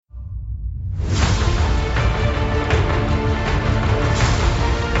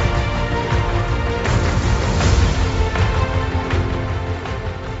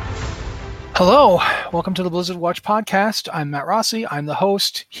Hello, welcome to the Blizzard Watch podcast. I'm Matt Rossi. I'm the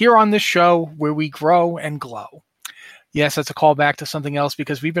host here on this show where we grow and glow. Yes, that's a callback to something else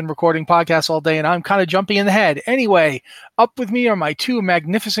because we've been recording podcasts all day and I'm kind of jumping in the head. Anyway, up with me are my two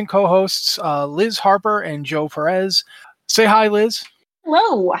magnificent co-hosts, Liz Harper and Joe Perez. Say hi, Liz.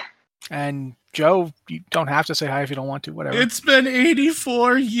 Hello. And Joe, you don't have to say hi if you don't want to, whatever. It's been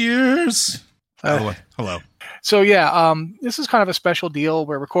 84 years. Hello. So yeah, this is kind of a special deal.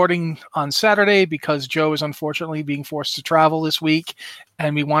 We're recording on Saturday because Joe is unfortunately being forced to travel this week,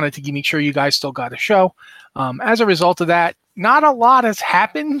 and we wanted to make sure you guys still got a show. As a result of that, not a lot has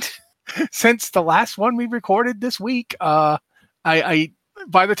happened since the last one we recorded this week. I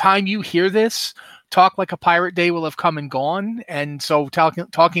by the time you hear this, Talk Like a Pirate Day will have come and gone, and so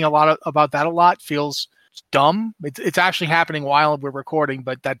talking a lot about that a lot feels dumb. It's actually happening while we're recording,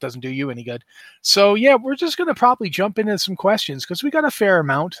 but that doesn't do you any good. So yeah, we're just going to probably jump into some questions because we got a fair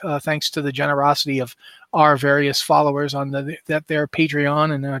amount, thanks to the generosity of our various followers on their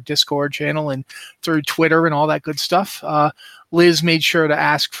Patreon and our Discord channel and through Twitter and all that good stuff. Liz made sure to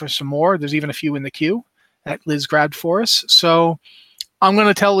ask for some more. There's even a few in the queue that Liz grabbed for us. So I'm going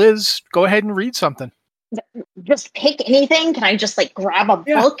to tell Liz, go ahead and read something. Just pick anything? Can I just grab a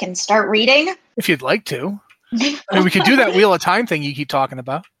book and start reading? If you'd like to. I mean, we could do that Wheel of Time thing you keep talking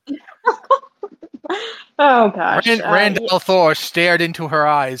about. Oh, gosh. Randall Thor stared into her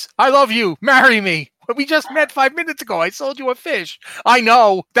eyes. I love you. Marry me. We just met 5 minutes ago. I sold you a fish. I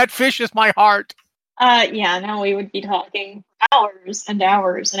know. That fish is my heart. Now we would be talking hours and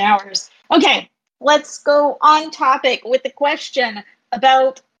hours and hours. Okay, let's go on topic with the question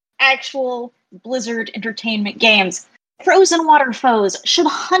about actual Blizzard Entertainment games. Frozen water foes. Should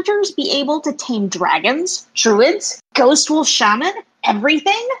hunters be able to tame dragons, druids, ghost wolf shaman,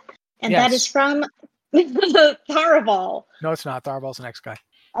 everything? And yes. That is from Tharaval. No, it's not. Tharaval's the next guy.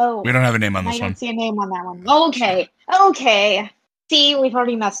 Oh, we don't have a name on this one. I one. don't see a name on that one. Okay. See, we've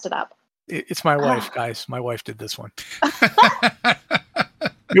already messed it up. It's my wife, guys. My wife did this one.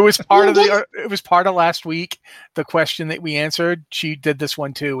 It was part of it was part of last week. The question that we answered, she did this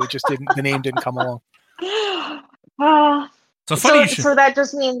one too. It just didn't. The name didn't come along. So that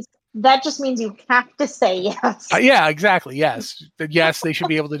just means you have to say yes. Yeah, exactly. Yes, yes, they should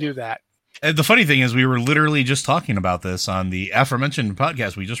be able to do that. And the funny thing is, we were literally just talking about this on the aforementioned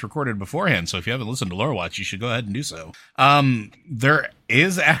podcast we just recorded beforehand. So if you haven't listened to Lore Watch, you should go ahead and do so. There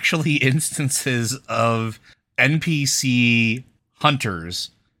is actually instances of NPC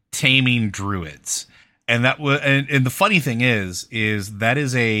hunters taming druids, and that was and the funny thing is that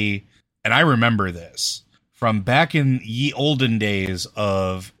is and I remember this from back in ye olden days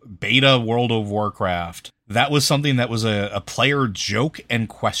of beta World of Warcraft. That was something that was a player joke and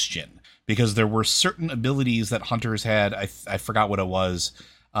question, because there were certain abilities that hunters had, I forgot what it was,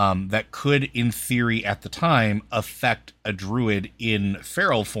 that could, in theory at the time, affect a druid in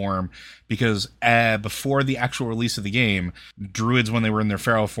feral form, because before the actual release of the game, druids, when they were in their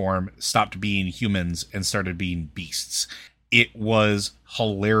feral form, stopped being humans and started being beasts. It was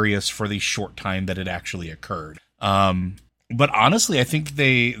hilarious for the short time that it actually occurred. But honestly, I think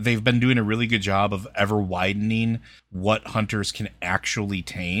they've been doing a really good job of ever widening what hunters can actually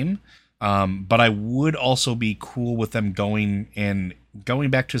tame. But I would also be cool with them going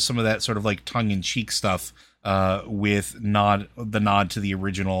back to some of that sort of tongue-in-cheek stuff, with the nod to the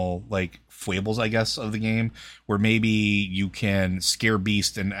original foibles, I guess, of the game, where maybe you can scare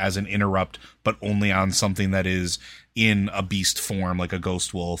beast and as an interrupt, but only on something that is in a beast form, like a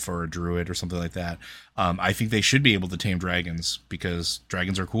ghost wolf or a druid or something like that. I think they should be able to tame dragons, because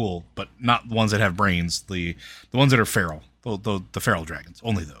dragons are cool, but not ones that have brains. The ones that are feral, the feral dragons,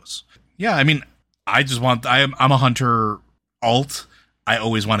 only those. Yeah, I mean, I'm a hunter alt. I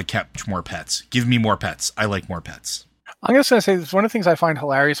always want to catch more pets. Give me more pets. I like more pets. I'm just going to say this. One of the things I find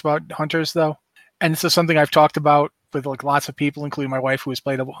hilarious about hunters, though, and this is something I've talked about with lots of people, including my wife, who has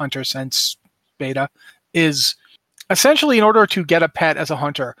played a hunter since beta, is essentially in order to get a pet as a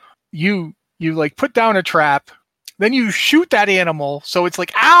hunter, you put down a trap, then you shoot that animal, so it's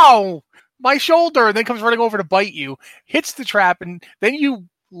like, ow, my shoulder, and then comes running over to bite you, hits the trap, and then you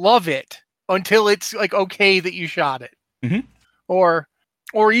love it until it's okay that you shot it. Mm-hmm.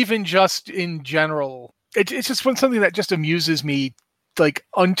 Or even just in general, it's just something that just amuses me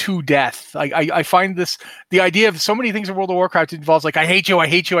unto death. I find the idea of so many things in World of Warcraft involves I hate you, I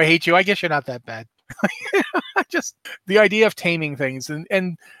hate you, I hate you. I guess you're not that bad. Just the idea of taming things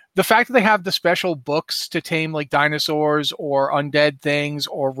and the fact that they have the special books to tame like dinosaurs or undead things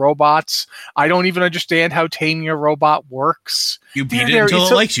or robots, I don't even understand how taming a robot works. You beat it until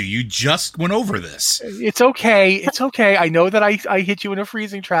it likes you. You just went over this. It's okay. It's okay. I know that I hit you in a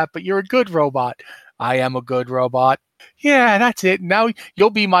freezing trap, but you're a good robot. I am a good robot. Yeah, that's it. Now you'll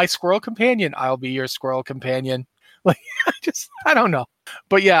be my squirrel companion. I'll be your squirrel companion. Like, I don't know.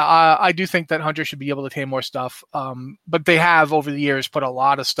 But yeah, I do think that hunters should be able to tame more stuff. But they have over the years put a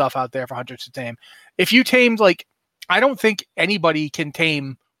lot of stuff out there for hunters to tame. If you tamed, like, I don't think anybody can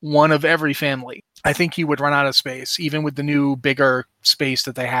tame one of every family. I think you would run out of space, even with the new bigger space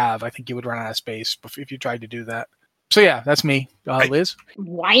that they have. I think you would run out of space if you tried to do that. So yeah, that's me. Liz?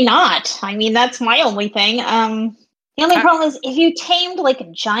 Why not? I mean, that's my only thing. The only problem is if you tamed like a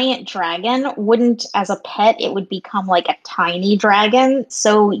giant dragon, wouldn't as a pet it would become like a tiny dragon,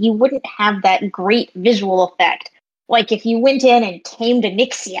 so you wouldn't have that great visual effect. Like if you went in and tamed a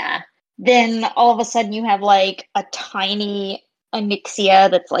Nixia, then all of a sudden you have like a tiny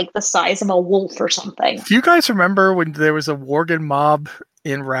Onyxia that's like the size of a wolf or something. Do you guys remember when there was a Worgen mob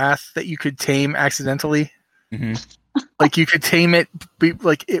in Wrath that you could tame accidentally? Mm-hmm. Like you could tame it,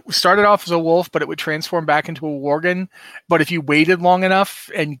 like it started off as a wolf, but it would transform back into a Worgen. But if you waited long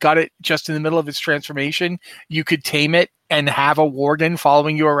enough and got it just in the middle of its transformation, you could tame it and have a Worgen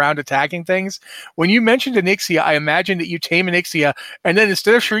following you around attacking things. When you mentioned Onyxia, I imagined that you tame Onyxia, and then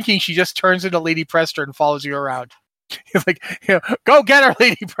instead of shrinking, she just turns into Lady Prester and follows you around. You're like, go get her,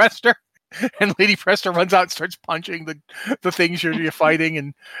 Lady Prester. And Lady Prester runs out and starts punching the things you're fighting,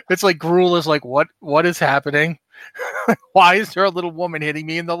 and it's like Gruul is like, what is happening? Why is there a little woman hitting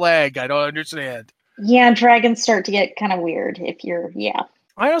me in the leg? I don't understand. Yeah, dragons start to get kind of weird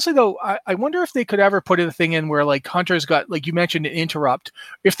I honestly, though, I wonder if they could ever put a thing in where, like, hunters got, like you mentioned, an interrupt.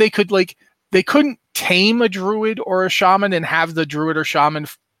 If they could, like, they couldn't tame a druid or a shaman and have the druid or shaman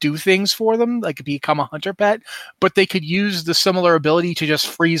do things for them, like become a hunter pet, but they could use the similar ability to just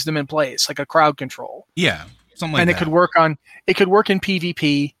freeze them in place, like a crowd control. Yeah, something like and that. And it could work in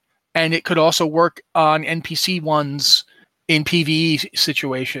PvP, and it could also work on NPC ones in PvE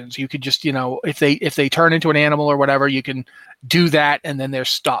situations. You could just, if they turn into an animal or whatever, you can do that, and then they're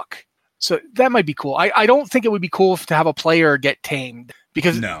stuck. So that might be cool. I don't think it would be cool to have a player get tamed,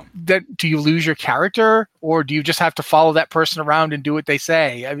 because do you lose your character, or do you just have to follow that person around and do what they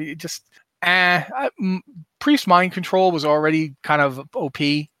say? I mean, Priest Mind Control was already kind of OP.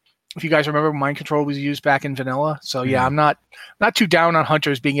 If you guys remember, Mind Control was used back in vanilla. So yeah, I'm not too down on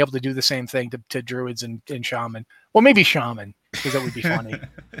hunters being able to do the same thing to druids and shaman. Well, maybe shaman, because that would be funny.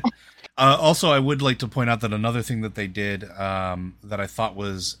 Also, I would like to point out that another thing that they did that I thought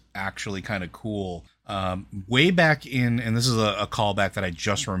was actually kind of cool, way back in, and this is a callback that I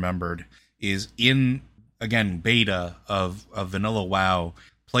just remembered, is in, again, beta of Vanilla WoW,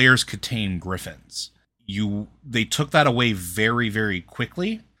 players could tame griffins. They took that away very, very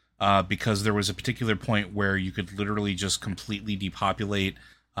quickly because there was a particular point where you could literally just completely depopulate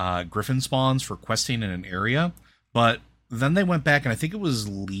griffin spawns for questing in an area. But then they went back, and I think it was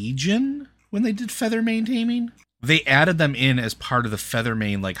Legion when they did Feathermane taming. They added them in as part of the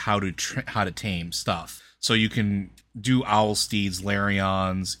Feathermane, like how to tame stuff. So you can do owl steeds,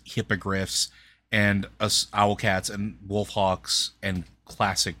 Larions, hippogriffs, and owlcats and wolfhawks and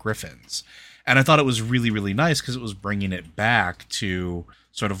classic griffins. And I thought it was really, really nice because it was bringing it back to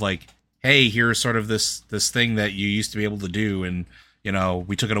sort of like, hey, here's sort of this thing that you used to be able to do, and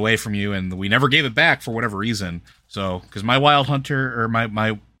we took it away from you, and we never gave it back for whatever reason. So, because my wild hunter, or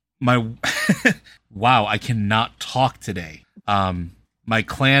my wow, I cannot talk today. My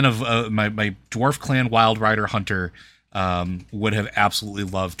clan of my dwarf clan wild rider hunter would have absolutely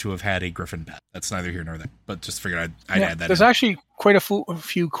loved to have had a griffin pet. That's neither here nor there, but just figured I'd add that. There's actually quite a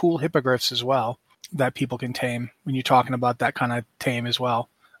few cool hippogriffs as well that people can tame when you're talking about that kind of tame as well.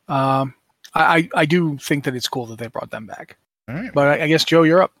 I do think that it's cool that they brought them back. All right. But I guess, Joe,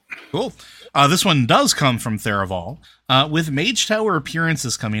 you're up. Cool. This one does come from Theraval. With Mage Tower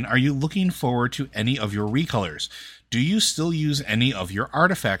appearances coming, are you looking forward to any of your recolors? Do you still use any of your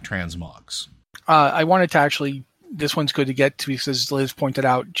artifact transmogs? I wanted to actually, this one's good to get to because Liz pointed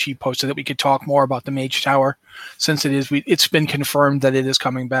out, she posted that we could talk more about the Mage Tower since it's been confirmed that it is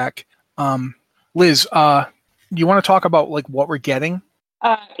coming back. Liz, you want to talk about like what we're getting?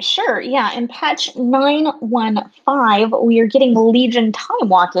 Sure, yeah. In patch 9.15, we are getting Legion Time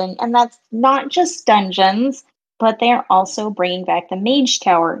Walking, and that's not just dungeons, but they're also bringing back the Mage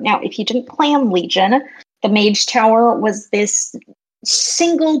Tower. Now, if you didn't play on Legion, the Mage Tower was this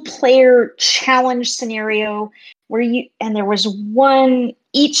single-player challenge scenario where there was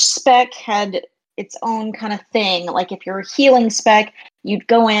each spec had its own kind of thing. Like if you're a healing spec, you'd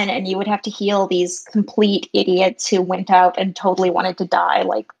go in and you would have to heal these complete idiots who went out and totally wanted to die,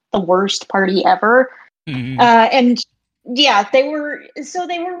 like the worst party ever. And yeah, they were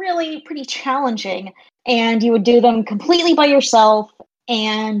really pretty challenging, and you would do them completely by yourself.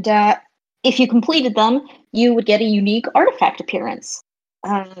 And if you completed them, you would get a unique artifact appearance.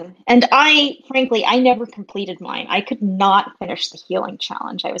 And frankly, I never completed mine. I could not finish the healing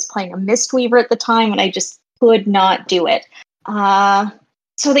challenge. I was playing a Mistweaver at the time, and I just could not do it.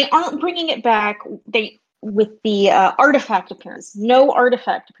 So they aren't bringing it back. With the artifact appearance. No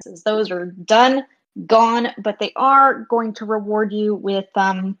artifact appearances. Those are done, gone. But they are going to reward you with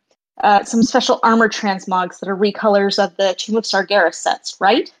some special armor transmogs that are recolors of the Tomb of Sargeras sets,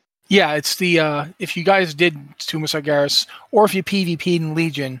 right? Yeah, it's the if you guys did Tomb of Sargeras, or if you PvP'd in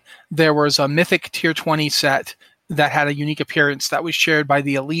Legion, there was a Mythic Tier 20 set that had a unique appearance that was shared by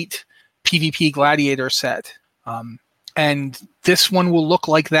the Elite PvP Gladiator set. And this one will look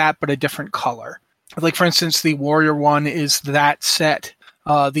like that, but a different color. Like, for instance, the Warrior one is that set,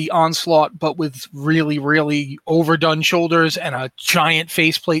 the Onslaught, but with really, really overdone shoulders and a giant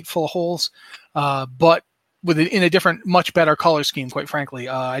faceplate full of holes. But in a different, much better color scheme, quite frankly.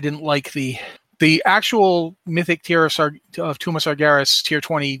 I didn't like the actual Mythic tier of Tomb of Sargeras Tier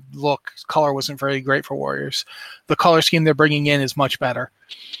 20 color wasn't very great for Warriors. The color scheme they're bringing in is much better.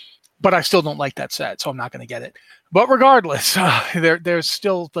 But I still don't like that set, so I'm not going to get it. But regardless, there's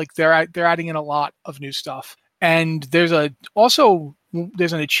still, like, they're adding in a lot of new stuff. And there's an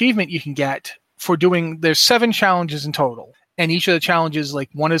achievement you can get for there's 7 challenges in total. And each of the challenges, like,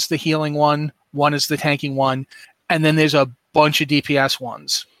 one is the healing one is the tanking one, and then there's a bunch of DPS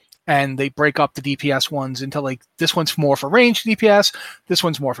ones. And they break up the DPS ones into, like, this one's more for ranged DPS, this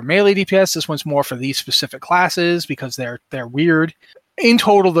one's more for melee DPS, this one's more for these specific classes because they're weird. In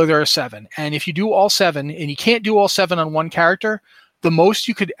total, though, there are 7. And if you do all 7, and you can't do all 7 on one character, the most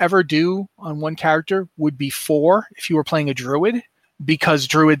you could ever do on one character would be 4 if you were playing a druid, because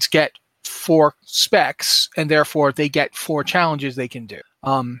druids get 4 specs, and therefore they get 4 challenges they can do.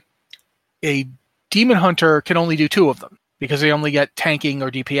 A demon hunter can only do 2 of them, because they only get tanking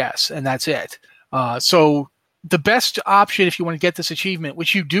or DPS, and that's it. So the best option if you want to get this achievement,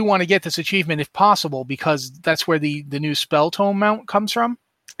 which you do want to get this achievement if possible, because that's where the new Spell Tome mount comes from.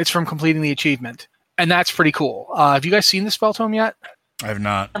 It's from completing the achievement. And that's pretty cool. Have you guys seen the Spell Tome yet? I have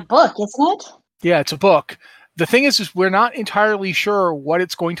not. A book, isn't it? Yeah, it's a book. The thing is we're not entirely sure what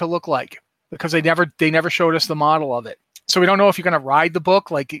it's going to look like, because they never showed us the model of it. So we don't know if you're going to ride the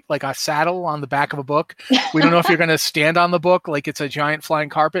book like a saddle on the back of a book. We don't know if you're going to stand on the book like it's a giant flying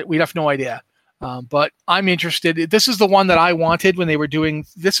carpet. We have no idea. But I'm interested. This is the one that I wanted when they were doing.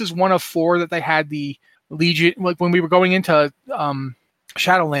 This is one of 4 that they had the Legion. Like when we were going into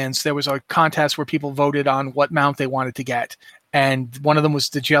Shadowlands, there was a contest where people voted on what mount they wanted to get, and one of them was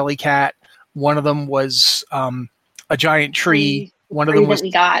the Jellycat. One of them was a giant tree. One of them was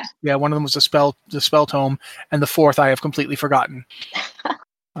we got. Yeah, one of them was the spell tome, and the 4th I have completely forgotten.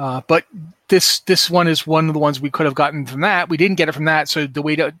 But this one is one of the ones we could have gotten from that. We didn't get it from that, so the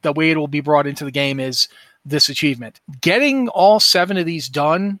way it will be brought into the game is this achievement. Getting all 7 of these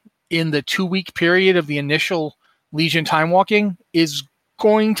done in the 2-week period of the initial Legion time walking is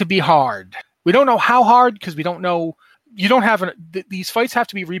going to be hard. We don't know how hard, because we don't know. You don't have these fights have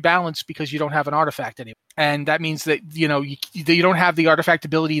to be rebalanced because you don't have an artifact anymore, and that means that you don't have the artifact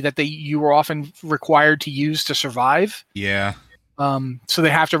ability that you were often required to use to survive. Yeah. So they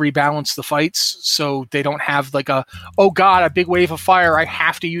have to rebalance the fights, so they don't have like a big wave of fire, I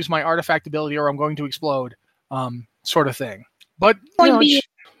have to use my artifact ability or I'm going to explode, sort of thing. But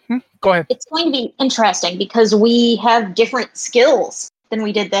go ahead. It's going to be interesting because we have different skills than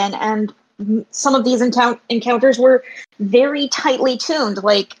we did then, and some of these encounters were very tightly tuned.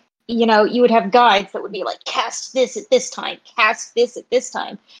 Like, you would have guides that would be like, cast this at this time, cast this at this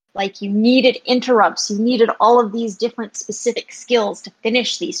time. Like, you needed interrupts. You needed all of these different specific skills to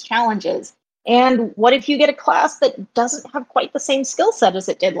finish these challenges. And what if you get a class that doesn't have quite the same skill set as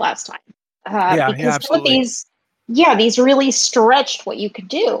it did last time? Because absolutely. These really stretched what you could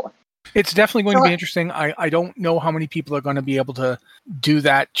do. It's definitely going to be interesting. I don't know how many people are going to be able to do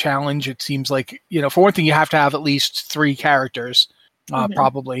that challenge. It seems like, for one thing, you have to have at least 3 characters,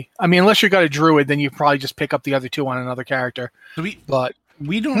 probably. I mean, unless you've got a druid, then you probably just pick up the other 2 on another character. We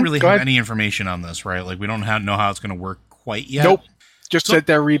don't really have any information on this, right? Like, we don't know how it's going to work quite yet. Nope. Just that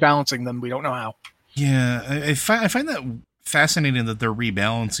they're rebalancing them. We don't know how. Yeah, I find that fascinating that they're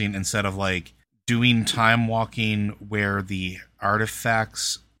rebalancing instead of, like, doing time walking where the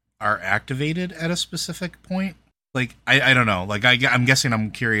artifacts are activated at a specific point. Like, I don't know. Like, I'm guessing,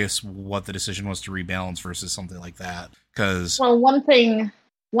 I'm curious what the decision was to rebalance versus something like that. Because, Well, one thing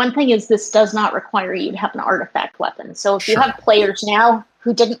is this does not require you to have an artifact weapon. So if you Sure. have players now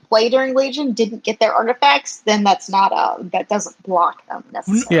who didn't play during Legion, didn't get their artifacts, then that doesn't block them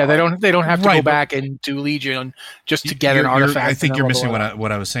necessarily. Yeah, they don't have to Right, go but- back and do Legion just to get an You're- artifact. I think and you're then missing level it up.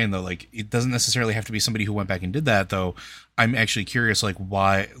 what I was saying, though. Like, it doesn't necessarily have to be somebody who went back and did that, though. I'm actually curious, like,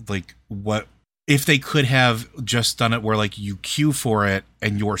 why, like, what, if they could have just done it where, like, you queue for it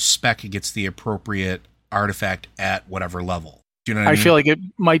and your spec gets the appropriate artifact at whatever level. Do you know what I I mean? feel like it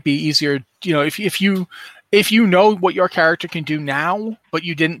might be easier, if you know what your character can do now, but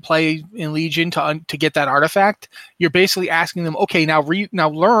you didn't play in Legion to get that artifact, you're basically asking them, okay, now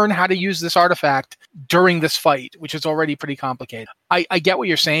learn how to use this artifact during this fight, which is already pretty complicated. I get what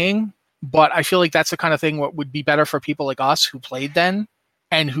you're saying, but I feel like that's the kind of thing what would be better for people like us who played then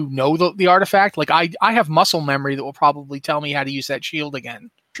and who know the artifact. Like I have muscle memory that will probably tell me how to use that shield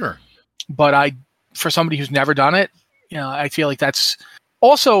again. Sure. But for somebody who's never done it, I feel like that's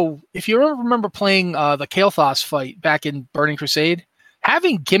also, if you remember playing the Kael'thas fight back in Burning Crusade,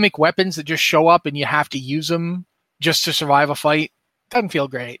 having gimmick weapons that just show up and you have to use them just to survive a fight doesn't feel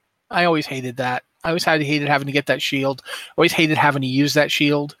great. I always hated that. I always hated having to get that shield. Always hated having to use that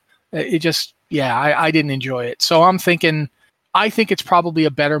shield. It just, I didn't enjoy it. So I think it's probably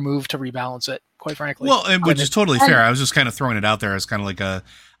a better move to rebalance it, quite frankly. Well, which is totally fair. I was just kind of throwing it out there as kind of like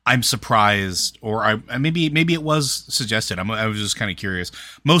I'm surprised, or maybe it was suggested. I was just kind of curious.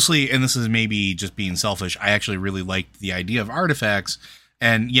 Mostly, and this is maybe just being selfish, I actually really liked the idea of artifacts.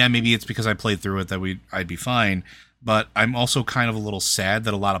 And yeah, maybe it's because I played through it that I'd be fine. But I'm also kind of a little sad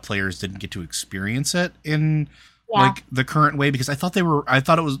that a lot of players didn't get to experience it in like the current way, because I thought it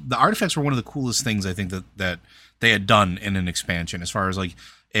was, the artifacts were one of the coolest things I think that they had done in an expansion, as far as like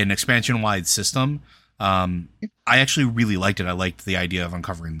an expansion wide system. I actually really liked it. I liked the idea of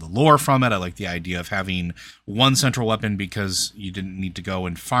uncovering the lore from it. I liked the idea of having one central weapon because you didn't need to go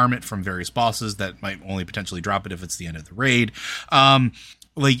and farm it from various bosses that might only potentially drop it if it's the end of the raid.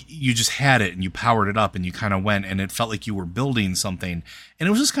 Like, you just had it and you powered it up and you kind of went, and it felt like you were building something, and it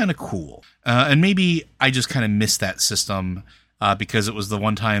was just kind of cool. And maybe I just kind of missed that system because it was the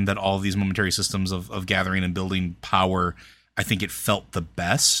one time that all these momentary systems of gathering and building power, I think it felt the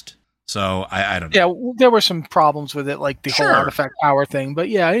best. So I don't know. Yeah, there were some problems with it, like the whole artifact power thing. But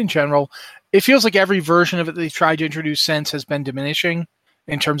yeah, in general, it feels like every version of it they've tried to introduce since has been diminishing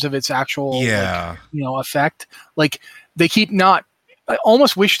in terms of its actual effect. Like, they keep not. I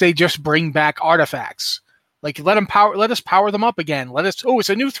almost wish they just bring back artifacts. Like, let us power them up again. It's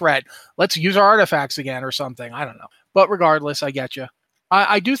a new threat. Let's use our artifacts again or something. I don't know. But regardless, I get you.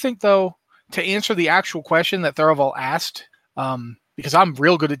 I do think, though, to answer the actual question that Thurival asked, because I'm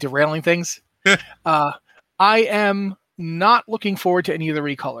real good at derailing things, I am not looking forward to any of the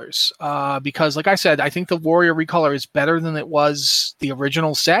recolors. Because, like I said, I think the Warrior recolor is better than it was the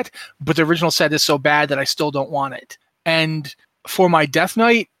original set, but the original set is so bad that I still don't want it. And for my Death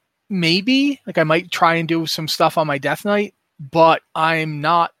Knight, maybe, like, I might try and do some stuff on my Death Knight, but I'm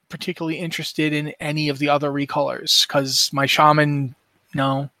not particularly interested in any of the other recolors because my Shaman,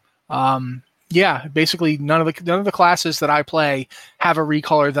 no. Basically none of the classes that I play have a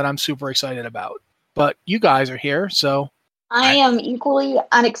recolor that I'm super excited about. But you guys are here, so I am equally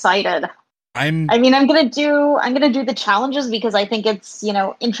unexcited. I'm gonna do the challenges because I think it's,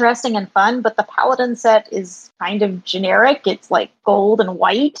 interesting and fun, but the Paladin set is kind of generic. It's like gold and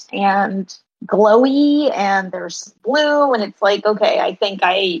white and glowy, and there's blue, and it's like, okay, I think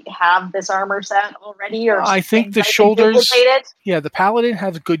I have this armor set already, or I think the shoulders, the Paladin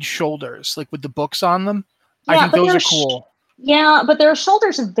has good shoulders, like with the books on them. I think those are cool. Yeah, but their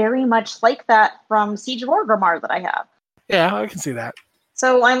shoulders are very much like that from Siege of Orgrimmar that I have. Yeah, I can see that.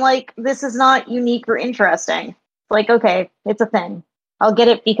 So I'm like, this is not unique or interesting. Like, okay, it's a thing. I'll get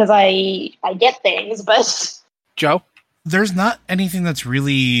it because I get things, but Joe? There's not anything that's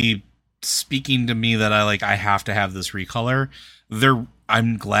really speaking to me that I have to have this recolor.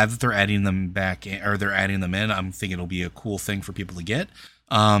 I'm glad that they're adding them back in, or they're adding them in. I'm thinking it'll be a cool thing for people to get.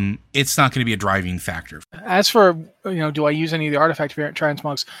 It's not going to be a driving factor. As for, do I use any of the artifact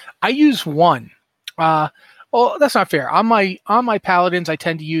transmogs? I use one. Well, that's not fair. On my Paladins, I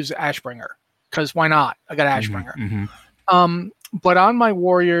tend to use Ashbringer because why not? I got Ashbringer. Mm-hmm. But on my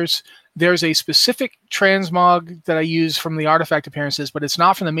Warriors, there's a specific transmog that I use from the artifact appearances, but it's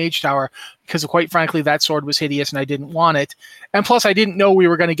not from the Mage Tower because, quite frankly, that sword was hideous and I didn't want it. And plus, I didn't know we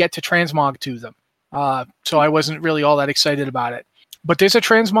were going to get to transmog to them, so I wasn't really all that excited about it. But there's a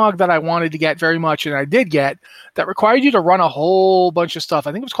transmog that I wanted to get very much, and I did get, that required you to run a whole bunch of stuff.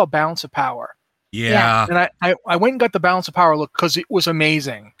 I think it was called Balance of Power. Yeah. And I went and got the Balance of Power look because it was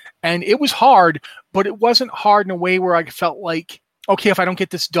amazing. And it was hard, but it wasn't hard in a way where I felt like, okay, if I don't get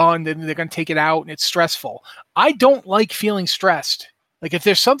this done, then they're going to take it out and it's stressful. I don't like feeling stressed. Like if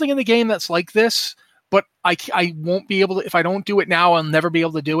there's something in the game that's like this, but I won't be able to, if I don't do it now, I'll never be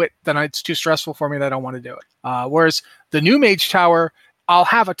able to do it, then it's too stressful for me that I don't want to do it. Whereas the new Mage Tower, I'll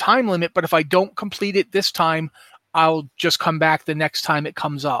have a time limit, but if I don't complete it this time, I'll just come back the next time it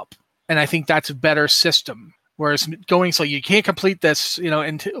comes up. And I think that's a better system. Whereas going, so you can't complete this,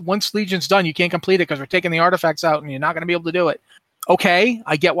 and once Legion's done, you can't complete it because we're taking the artifacts out and you're not going to be able to do it. Okay,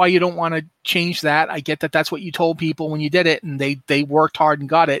 I get why you don't want to change that. I get that that's what you told people when you did it and they worked hard and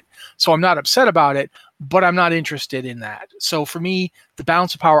got it. So I'm not upset about it, but I'm not interested in that. So for me, the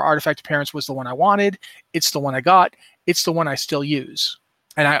Balance of Power artifact appearance was the one I wanted. It's the one I got. It's the one I still use.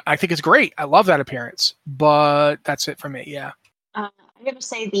 And I think it's great. I love that appearance, but that's it for me. Yeah. I'm going to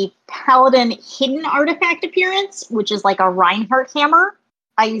say the Paladin hidden artifact appearance, which is like a Reinhardt hammer.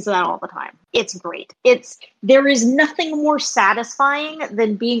 I use that all the time. It's great. There is nothing more satisfying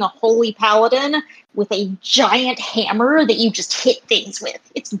than being a holy paladin with a giant hammer that you just hit things with.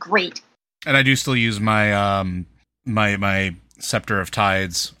 It's great. And I do still use my my Scepter of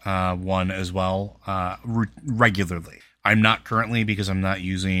Tides one as well regularly. I'm not currently because I'm not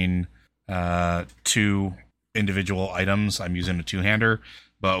using two individual items. I'm using a two-hander.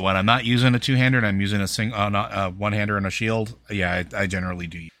 But when I'm not using a two-hander and I'm using a one-hander and a shield, yeah, I generally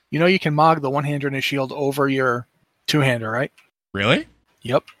do. You can mog the one-hander and a shield over your two-hander, right? Really?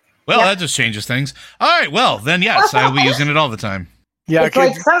 Yep. Well, that just changes things. All right, well, then yes, I will be using it all the time. Yeah, it's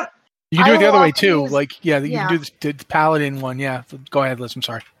like you can do it the other way too. You can do the Paladin one. Yeah, go ahead, Liz. I'm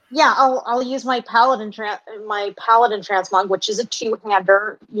sorry. Yeah, I'll use my Paladin transmog, which is a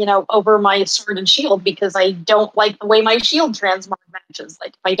two-hander, over my sword and shield because I don't like the way my shield transmog matches. Like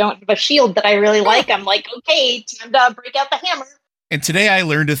if I don't have a shield that I really like, I'm like, okay, time to break out the hammer. And today I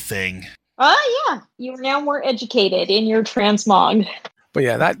learned a thing. Oh yeah, you're now more educated in your transmog. But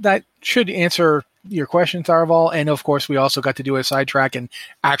yeah, that should answer your question, Tharval. And of course, we also got to do a sidetrack and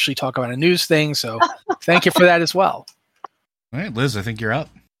actually talk about a news thing. So thank you for that as well. All right, Liz, I think you're up.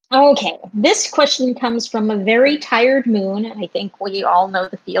 Okay, this question comes from a very tired moon. I think we all know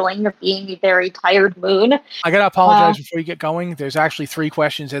the feeling of being a very tired moon. I got to apologize before you get going. There's actually 3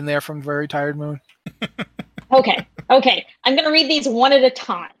 questions in there from Very Tired Moon. Okay. I'm going to read these one at a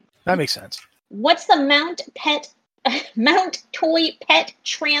time. That makes sense. What's the Mount Toy Pet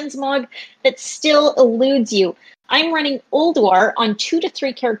transmog that still eludes you? I'm running Ulduar on 2 to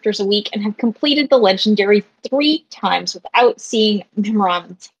 3 characters a week and have completed the legendary 3 times without seeing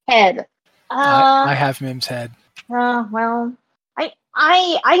Mimram's head. I have Mim's head. Well, I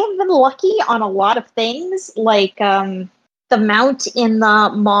have been lucky on a lot of things, like the mount in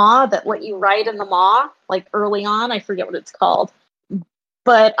the Maw that let you ride in the Maw, like early on. I forget what it's called.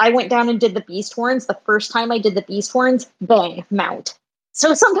 But I went down and did the Beast Horns. The first time I did the Beast Horns, bang, mount.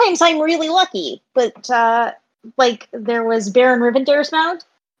 So sometimes I'm really lucky, but like there was Baron Rivendare's mount.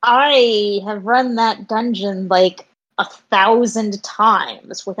 I have run that dungeon like 1,000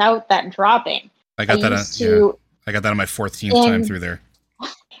 times without that dropping. I got that on my 14th time through there.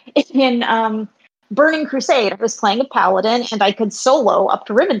 In Burning Crusade, I was playing a paladin and I could solo up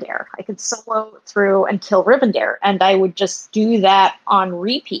to Rivendare. I could solo through and kill Rivendare, and I would just do that on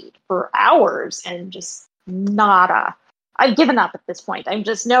repeat for hours and just nada. I've given up at this point. I'm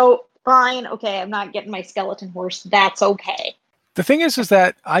just fine, okay, I'm not getting my skeleton horse. That's okay. The thing is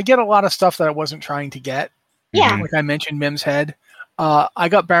that I get a lot of stuff that I wasn't trying to get. Yeah. Like I mentioned, Mim's head. I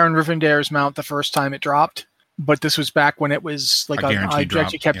got Baron Rivendare's mount the first time it dropped, but this was back when it was like an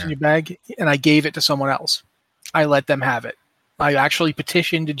object you kept in your bag, and I gave it to someone else. I let them have it. I actually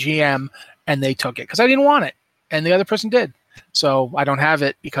petitioned a GM, and they took it because I didn't want it, and the other person did. So I don't have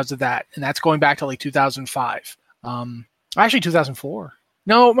it because of that, and that's going back to like 2005. Actually, 2004.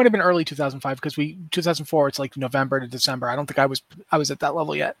 No, it might have been early 2005 because 2004. It's like November to December. I don't think I was at that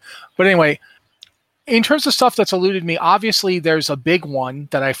level yet. But anyway, in terms of stuff that's eluded me, obviously there's a big one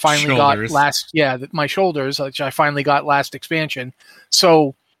that I finally got last. Yeah, my shoulders, which I finally got last expansion.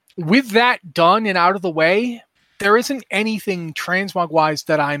 So with that done and out of the way, there isn't anything transmog wise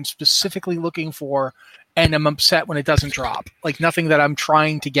that I'm specifically looking for, and I'm upset when it doesn't drop. Like nothing that I'm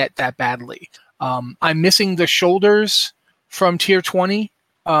trying to get that badly. I'm missing the shoulders from tier 20,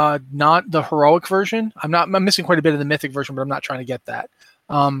 not the heroic version. I'm missing quite a bit of the mythic version, but I'm not trying to get that.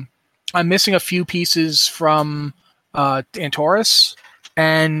 I'm missing a few pieces from Antorus,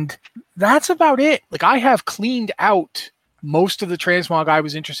 and that's about it. Like I have cleaned out most of the transmog I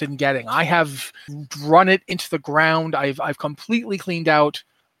was interested in getting. I have run it into the ground. I've completely cleaned out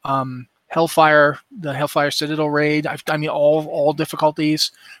Hellfire, the Hellfire Citadel raid. I mean, all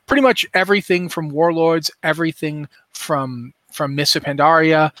difficulties. Pretty much everything from Warlords, everything from Mists of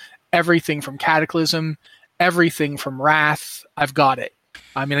Pandaria, everything from Cataclysm, everything from Wrath. I've got it.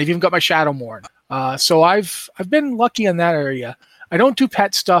 I mean, I've even got my Shadowmourne. So I've been lucky in that area. I don't do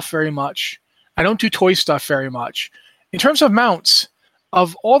pet stuff very much. I don't do toy stuff very much. In terms of mounts,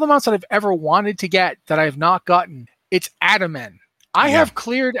 of all the mounts that I've ever wanted to get that I have not gotten, it's Adaman. I have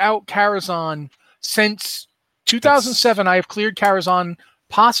cleared out Karazhan since 2007. I have cleared Karazhan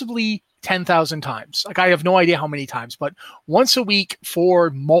possibly 10,000 times. Like, I have no idea how many times, but once a week for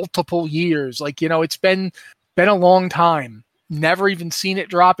multiple years. Like, it's been a long time. Never even seen it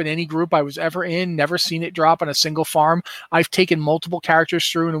drop in any group I was ever in. Never seen it drop on a single farm. I've taken multiple characters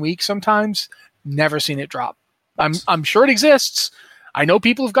through in a week sometimes. Never seen it drop. I'm sure it exists. I know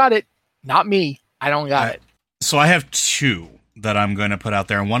people have got it. Not me. I don't got it. So I have two that I'm going to put out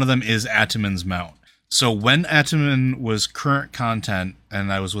there, and one of them is Ataman's mount. So when Ataman was current content,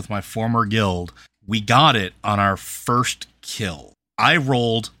 and I was with my former guild, we got it on our first kill. I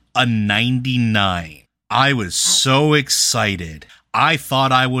rolled a 99. I was so excited. I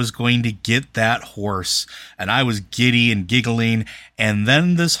thought I was going to get that horse, and I was giddy and giggling, and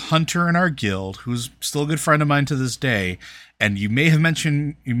then this hunter in our guild, who's still a good friend of mine to this day, and you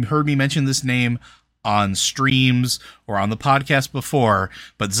heard me mention this name on streams or on the podcast before,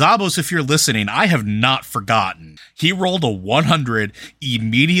 but Zabos, if you're listening, I have not forgotten. He rolled a 100,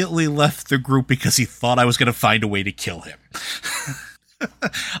 immediately left the group because he thought I was going to find a way to kill him.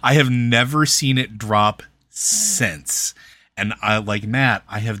 I have never seen it drop since. And like Matt,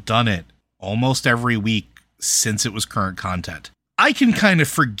 I have done it almost every week since it was current content. I can kind of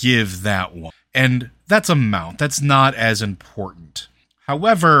forgive that one. And that's a mount. That's not as important.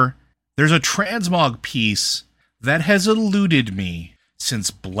 However, there's a transmog piece that has eluded me since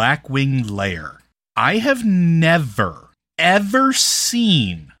Blackwing Lair. I have never, ever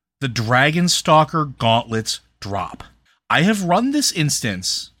seen the Dragonstalker gauntlets drop. I have run this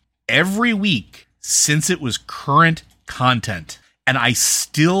instance every week since it was current content, and I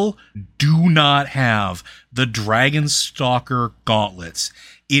still do not have the Dragonstalker gauntlets.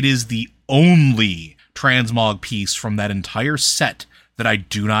 It is the only transmog piece from that entire set that I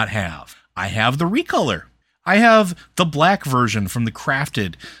do not have. I have the recolor. I have the black version from the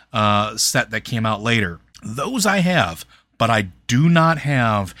crafted set that came out later. Those I have, but I do not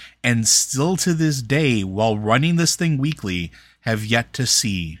have, and still to this day, while running this thing weekly, have yet to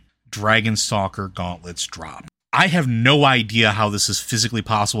see Dragonstalker gauntlets drop. I have no idea how this is physically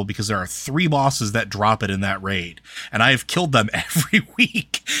possible because there are 3 bosses that drop it in that raid, and I have killed them every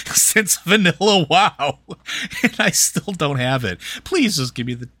week since Vanilla WoW, and I still don't have it. Please just give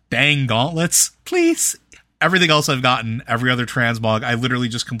me the dang gauntlets, please. Everything else I've gotten, every other transmog. I literally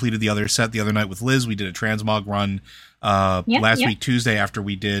just completed the other set the other night with Liz. We did a transmog run last week, Tuesday, after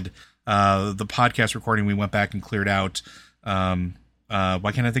we did the podcast recording. We went back and cleared out, why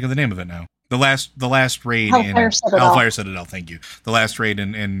can't I think of the name of it now? The last raid Hellfire Citadel, thank you. The last raid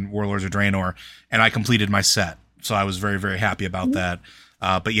in Warlords of Draenor, and I completed my set. So I was very, very happy about that.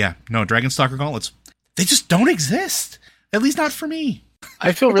 But yeah, no, Dragonstalker gauntlets, they just don't exist. At least not for me.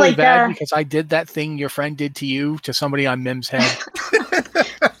 I feel really bad because I did that thing your friend did to you to somebody on Mim's head.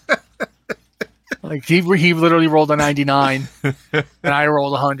 Like he literally rolled a 99 and I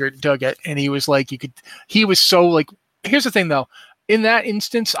rolled 100 and took it. And he was like, he was so like, here's the thing though. In that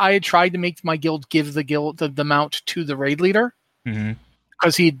instance, I had tried to make my guild give the mount to the raid leader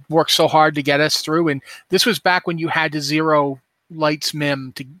because he'd worked so hard to get us through. And this was back when you had to zero lights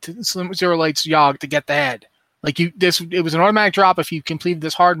Mim to zero lights Yogg to get the head. Like it was an automatic drop if you completed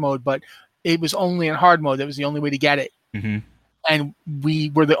this hard mode, but it was only in hard mode. That was the only way to get it. Mm-hmm. And we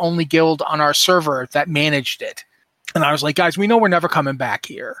were the only guild on our server that managed it. And I was like, guys, we know we're never coming back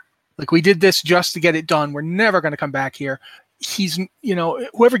here. Like we did this just to get it done. We're never going to come back here. He's,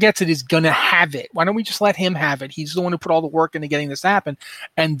 whoever gets it is going to have it. Why don't we just let him have it? He's the one who put all the work into getting this to happen.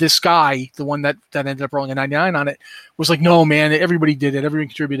 And this guy, the one that ended up rolling a 99 on it, was like, no, man, everybody did it. Everyone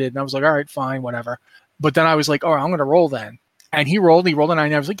contributed. And I was like, all right, fine, whatever. But then I was like, oh, I'm going to roll then. And he rolled a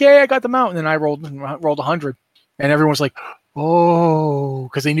 99. I was like, yeah, I got the mount. And then I rolled 100. And everyone was like, oh,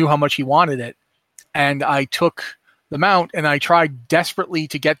 because they knew how much he wanted it. And I took the mount and I tried desperately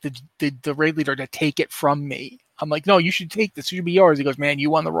to get the raid leader to take it from me. I'm like, no, you should take this. It should be yours. He goes, man, you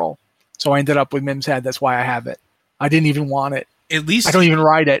won the roll. So I ended up with Mim's head. That's why I have it. I didn't even want it. At least I don't even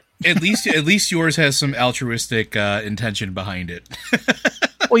ride it. At least yours has some altruistic intention behind it.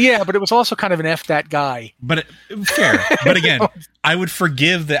 Well, yeah, but it was also kind of an F that guy. But fair. But again, I would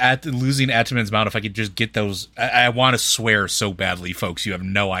forgive losing Ataman's Mount if I could just get those. I want to swear so badly, folks. You have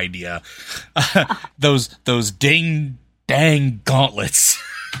no idea. Those dang gauntlets.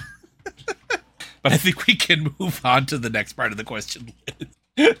 But I think we can move on to the next part of the question.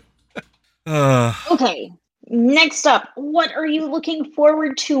 Okay. Next up, what are you looking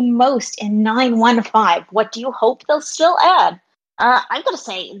forward to most in 915? What do you hope they'll still add? I've got to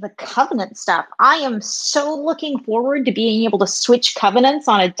say, the Covenant stuff. I am so looking forward to being able to switch Covenants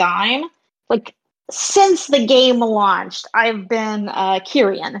on a dime. Like, since the game launched, I've been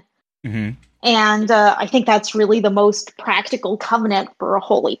Kyrian. Mm-hmm. And I think that's really the most practical Covenant for a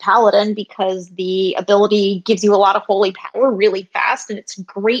Holy Paladin, because the ability gives you a lot of Holy Power really fast, and it's a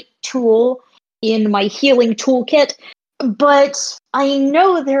great tool in my healing toolkit. But I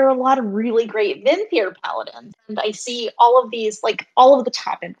know there are a lot of really great Venthyr Paladins, and I see all of these, like, all of the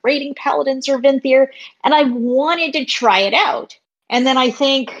top-end rating Paladins are Venthyr, and I wanted to try it out. And then I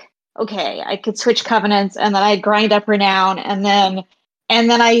think, okay, I could switch Covenants, and then I grind up Renown, and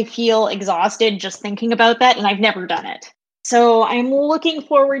then I feel exhausted just thinking about that, and I've never done it. So I'm looking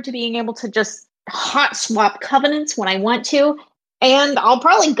forward to being able to just hot swap Covenants when I want to, and I'll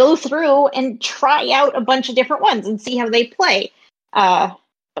probably go through and try out a bunch of different ones and see how they play. But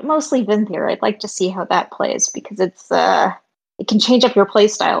mostly Venthyr. I'd like to see how that plays, because it can change up your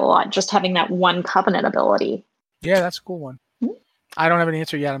playstyle a lot, just having that one Covenant ability. Yeah, that's a cool one. I don't have an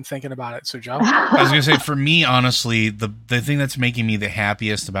answer yet. I'm thinking about it. So, Joe? I was going to say, for me, honestly, the thing that's making me the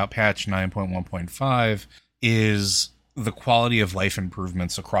happiest about patch 9.1.5 is the quality of life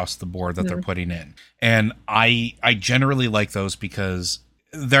improvements across the board that they're putting in. And I generally like those because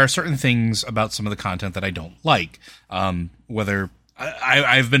there are certain things about some of the content that I don't like. I've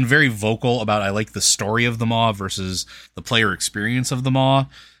been very vocal about I like the story of the Maw versus the player experience of the Maw.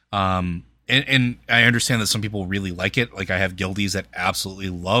 And I understand that some people really like it. Like, I have guildies that absolutely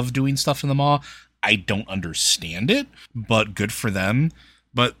love doing stuff in the Maw. I don't understand it, but good for them.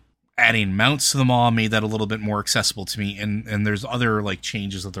 But adding mounts to the Maw made that a little bit more accessible to me. And there's other, like,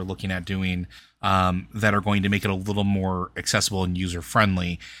 changes that they're looking at doing that are going to make it a little more accessible and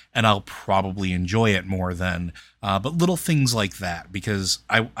user-friendly. And I'll probably enjoy it more then. But little things like that, because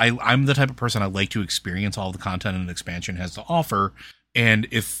I'm the type of person I like to experience all the content an expansion has to offer. And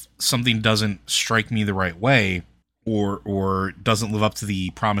if something doesn't strike me the right way, or doesn't live up to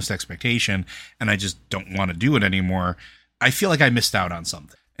the promised expectation, and I just don't want to do it anymore, I feel like I missed out on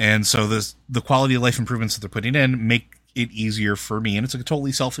something. And so the quality of life improvements that they're putting in make it easier for me, and it's a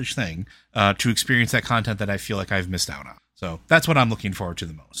totally selfish thing, to experience that content that I feel like I've missed out on. So that's what I'm looking forward to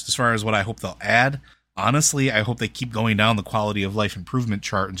the most. As far as what I hope they'll add, honestly, I hope they keep going down the quality of life improvement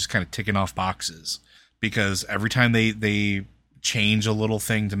chart and just kind of ticking off boxes. Because every time they change a little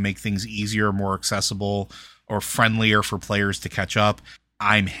thing to make things easier, more accessible, or friendlier for players to catch up,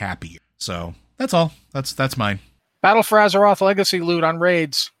 I'm happy. So that's all. That's mine. Battle for Azeroth Legacy loot on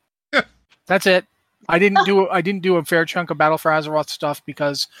raids. That's it. I didn't do a fair chunk of Battle for Azeroth stuff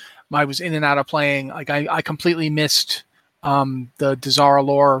because I was in and out of playing. Like, I completely missed the Dazara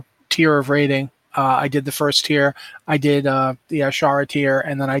lore tier of raiding. I did the first tier, I did the Ashara tier,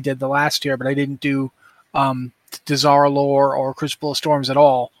 and then I did the last tier, but I didn't do Dazara lore or Crucible of Storms at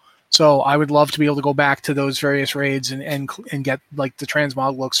all. So I would love to be able to go back to those various raids and get, like, the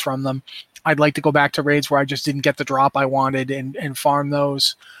transmog looks from them. I'd like to go back to raids where I just didn't get the drop I wanted and farm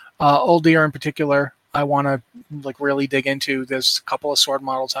those. Uldir in particular, I want to, like, really dig into. There's a couple of sword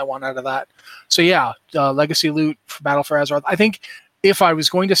models I want out of that. So yeah, Legacy loot for Battle for Azeroth. I think if I was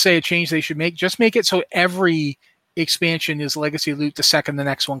going to say a change they should make, just make it so every expansion is Legacy loot the second the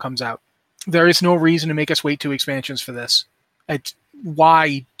next one comes out. There is no reason to make us wait 2 expansions for this.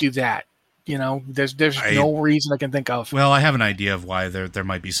 Why do that? You know, there's no reason I can think of. Well, I have an idea of why there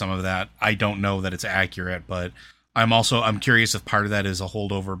might be some of that. I don't know that it's accurate, but I'm curious if part of that is a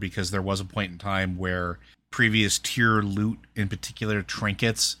holdover because there was a point in time where previous tier loot, in particular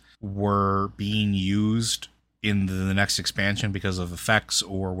trinkets, were being used in the next expansion because of effects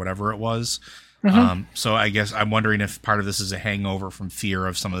or whatever it was. Mm-hmm. So I guess I'm wondering if part of this is a hangover from fear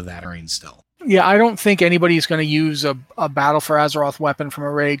of some of that airing still. Yeah, I don't think anybody's going to use a Battle for Azeroth weapon from a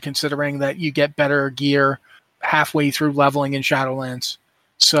raid, considering that you get better gear halfway through leveling in Shadowlands.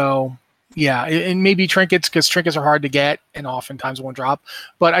 So, yeah, and maybe trinkets, because trinkets are hard to get and oftentimes won't drop.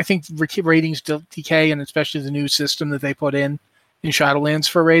 But I think ratings decay, and especially the new system that they put in Shadowlands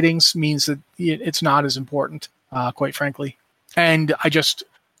for ratings, means that it's not as important, quite frankly. And I just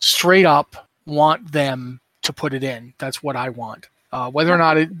straight up want them to put it in. That's what I want. Whether or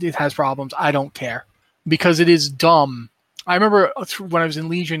not it has problems, I don't care, because it is dumb I remember when I was in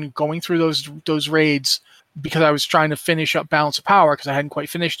Legion going through those raids because I was trying to finish up Balance of Power because I hadn't quite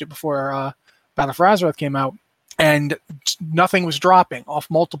finished it before Battle for Azeroth came out, and nothing was dropping off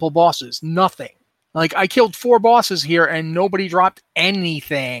multiple bosses. Nothing. Like, I killed 4 bosses here and nobody dropped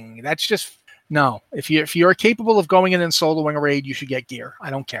anything. That's just no. If you're capable of going in and soloing a raid, you should get gear. I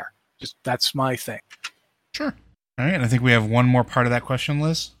don't care. Just that's my thing. Sure. All right. I think we have one more part of that question,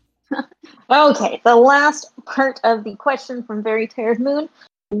 Liz. Okay, the last part of the question from Very Tired Moon.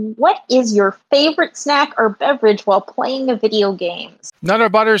 What is your favorite snack or beverage while playing a video game? Nutter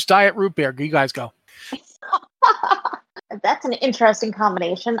Butters, Diet Root Beer. You guys go. That's an interesting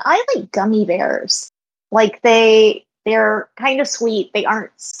combination. I like gummy bears. Like they're kind of sweet. They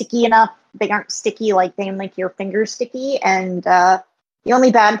aren't sticky enough. They aren't sticky like they make your fingers sticky. And the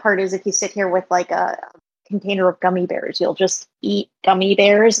only bad part is if you sit here with like a container of gummy bears, you'll just eat gummy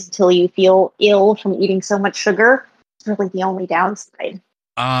bears until you feel ill from eating so much sugar. It's really the only downside.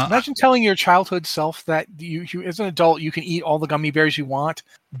 Imagine telling your childhood self that you as an adult you can eat all the gummy bears you want,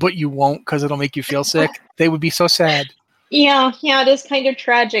 but you won't because it'll make you feel sick. They would be so sad. Yeah, it is kind of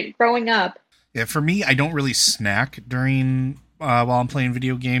tragic growing up. Yeah, for me, I don't really snack during while I'm playing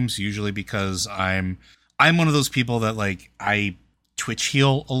video games, usually because I'm one of those people that like I twitch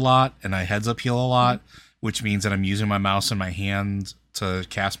heal a lot and I heads up heal a lot, which means that I'm using my mouse and my hand to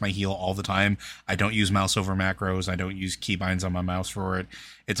cast my heal all the time. I don't use mouse over macros. I don't use keybinds on my mouse for it.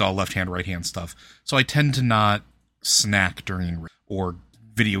 It's all left hand, right hand stuff. So I tend to not snack during or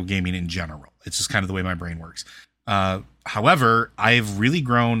video gaming in general. It's just kind of the way my brain works. However, I've really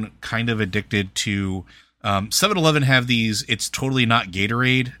grown kind of addicted to 7-Eleven have these it's totally not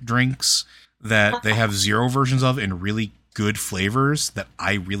Gatorade drinks that they have 0 versions of in really good flavors that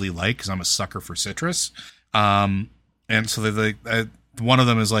I really like because I'm a sucker for citrus. And so one of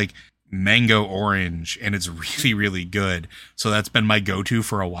them is like mango orange and it's really, really good. So that's been my go-to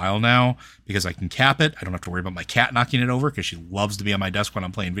for a while now because I can cap it. I don't have to worry about my cat knocking it over because she loves to be on my desk when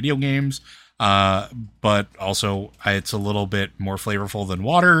I'm playing video games. But also it's a little bit more flavorful than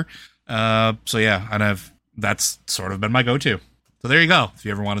water. So yeah, and that's sort of been my go-to. So there you go. If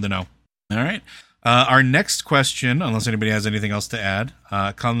you ever wanted to know. All right. Our next question, unless anybody has anything else to add,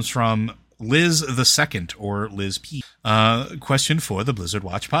 comes from Liz the Second or Liz P. Question for the Blizzard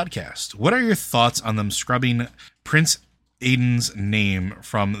Watch podcast. What are your thoughts on them scrubbing Prince Aiden's name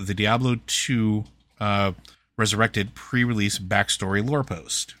from the Diablo 2 Resurrected pre-release backstory lore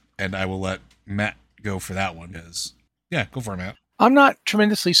post? And I will let Matt go for that one. Yeah, go for it, Matt. I'm not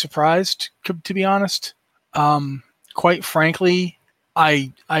tremendously surprised, to be honest. Quite frankly,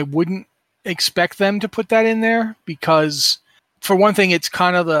 I wouldn't expect them to put that in there because, for one thing, it's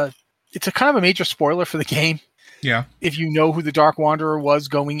kind of a major spoiler for the game. Yeah. If you know who the Dark Wanderer was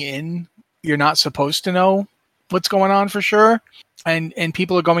going in, you're not supposed to know what's going on for sure. And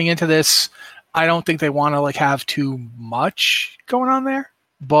people are going into this. I don't think they want to have too much going on there.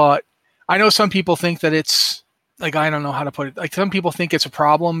 But I know some people think that it's I don't know how to put it. Some people think it's a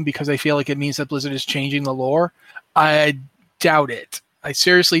problem because they feel like it means that Blizzard is changing the lore. I doubt it. I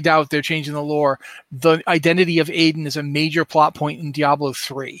seriously doubt they're changing the lore. The identity of Aiden is a major plot point in Diablo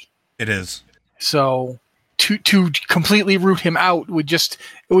 3. It is. So to completely root him out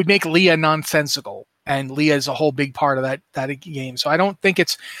would make Leah nonsensical, and Leah is a whole big part of that game. So I don't think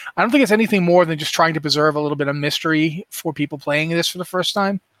it's anything more than just trying to preserve a little bit of mystery for people playing this for the first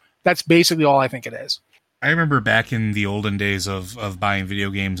time. That's basically all I think it is. I remember back in the olden days of buying video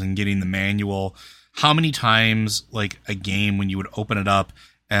games and getting the manual, how many times a game when you would open it up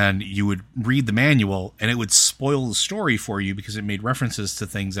and you would read the manual and it would spoil the story for you because it made references to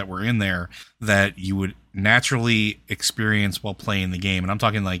things that were in there that you would naturally experience while playing the game. And I'm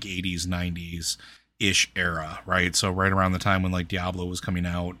talking 80s, 90s ish era, right? So right around the time when Diablo was coming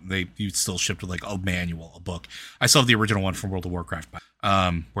out, you still shipped with a manual, a book. I still have the original one from World of Warcraft,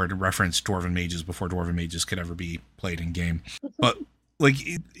 where it referenced Dwarven Mages before Dwarven Mages could ever be played in game. But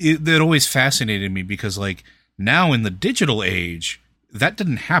it always fascinated me because now in the digital age, that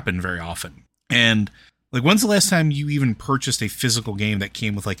didn't happen very often. And when's the last time you even purchased a physical game that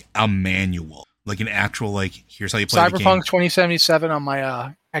came with a manual, an actual here's how you play the game? Cyberpunk 2077 on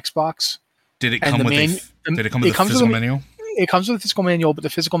my Xbox. Did it come with a physical manual? It comes with a physical manual, but the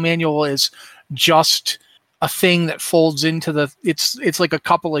physical manual is just a thing that folds into it's like a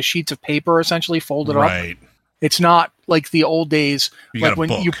couple of sheets of paper essentially folded up. Right. It's not like the old days, when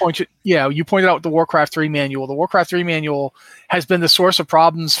book. you pointed out the Warcraft 3 manual. The Warcraft 3 manual has been the source of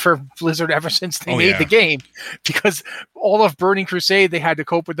problems for Blizzard ever since they made the game, because all of Burning Crusade, they had to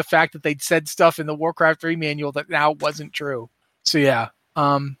cope with the fact that they'd said stuff in the Warcraft 3 manual that now wasn't true. So yeah,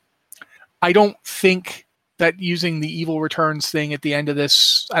 I don't think that using the evil returns thing at the end of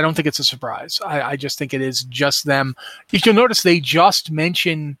this, I don't think it's a surprise. I just think it is just them. If you'll notice, they just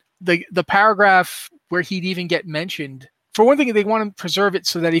mention the paragraph where he'd even get mentioned. For one thing, they want to preserve it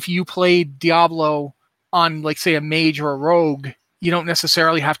so that if you played Diablo on, like, say, a mage or a rogue, you don't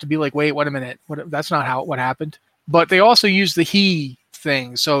necessarily have to be like, wait a minute, that's not what happened. But they also use the he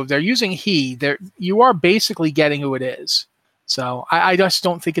thing. So they're using he. You are basically getting who it is. So I just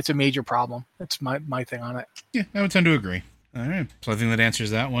don't think it's a major problem. That's my thing on it. Yeah, I would tend to agree. All right. So I think that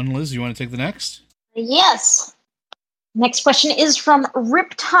answers that one. Liz, you want to take the next? Yes. Next question is from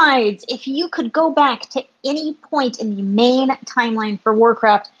Riptides. If you could go back to any point in the main timeline for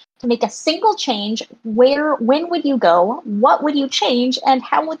Warcraft to make a single change, when would you go? What would you change? And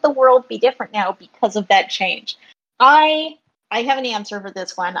how would the world be different now because of that change? I have an answer for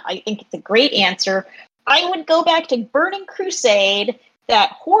this one. I think it's a great answer. I would go back to Burning Crusade, that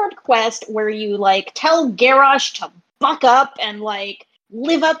Horde quest where you, like, tell Garrosh to buck up and, like,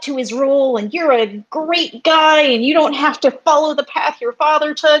 live up to his role, and you're a great guy, and you don't have to follow the path your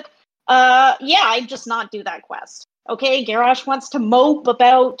father took. Yeah, I'd just not do that quest. Okay, Garrosh wants to mope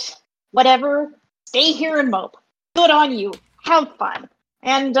about whatever. Stay here and mope. Good on you. Have fun.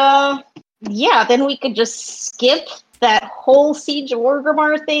 And, yeah, then we could just skip that whole Siege of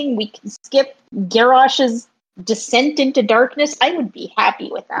Orgrimmar thing. We can skip Garrosh's descent into darkness. I would be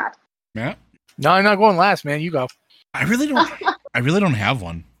happy with that. Yeah. No, I'm not going last, man. You go. I really don't have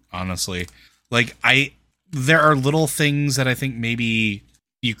one, honestly. Like, there are little things that I think maybe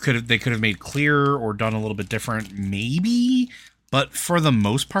they could have made clearer or done a little bit different, maybe. But for the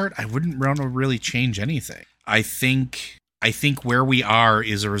most part, I wouldn't want to really change anything. I think where we are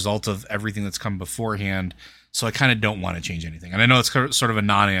is a result of everything that's come beforehand. So I kind of don't want to change anything. And I know it's sort of a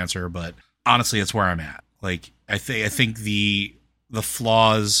non-answer, but honestly, it's where I'm at. Like, I think the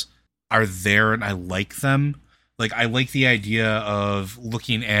flaws are there and I like them. Like, I like the idea of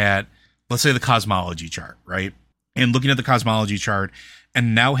looking at, let's say, the cosmology chart, right? And looking at the cosmology chart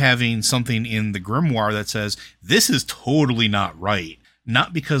and now having something in the grimoire that says, this is totally not right.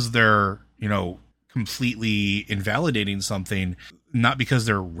 Not because they're, completely invalidating something, not because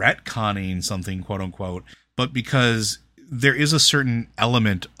they're retconning something, quote unquote, but because there is a certain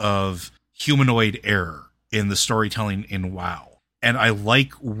element of humanoid error in the storytelling in WoW. And I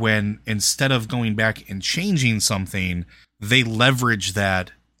like when, instead of going back and changing something, they leverage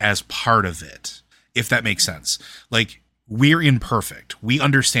that as part of it, if that makes sense. Like, we're imperfect. We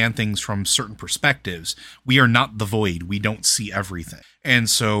understand things from certain perspectives. We are not the void. We don't see everything. And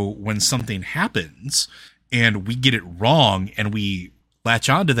so when something happens and we get it wrong and we latch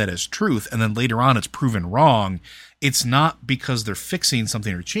onto that as truth, and then later on it's proven wrong, it's not because they're fixing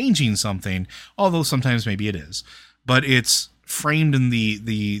something or changing something, although sometimes maybe it is, but it's framed in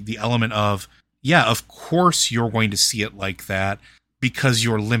the element of, yeah, of course you're going to see it like that because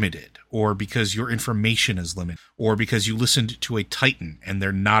you're limited, or because your information is limited, or because you listened to a Titan and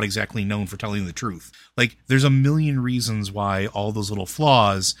they're not exactly known for telling the truth. Like, there's a million reasons why all those little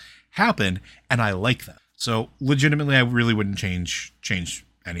flaws happen, and I like them. So legitimately, I really wouldn't change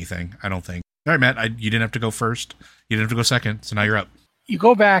anything, I don't think. All right, Matt, you didn't have to go first. You didn't have to go second, so now you're up. You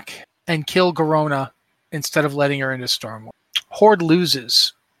go back and kill Garona instead of letting her into Stormwind. Horde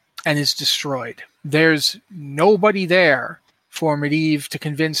loses and is destroyed. There's nobody there for Medivh to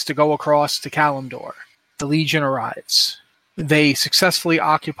convince to go across to Kalimdor. The Legion arrives. They successfully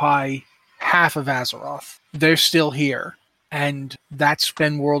occupy half of Azeroth. They're still here. And that's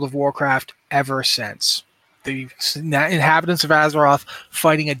been World of Warcraft ever since. The inhabitants of Azeroth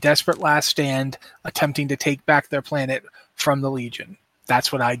fighting a desperate last stand, attempting to take back their planet from the Legion.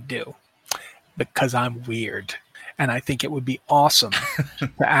 That's what I'd do. Because I'm weird. And I think it would be awesome to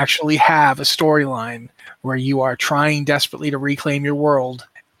actually have a storyline where you are trying desperately to reclaim your world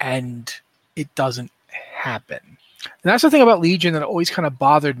and it doesn't happen. And that's the thing about Legion that always kind of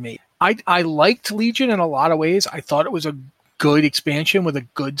bothered me. I liked Legion in a lot of ways. I thought it was a good expansion with a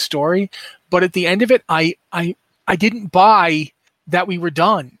good story. But at the end of it, I didn't buy that we were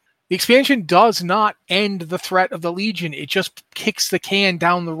done. The expansion does not end the threat of the Legion. It just kicks the can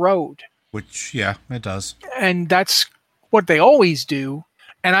down the road. Which, yeah, it does. And that's what they always do.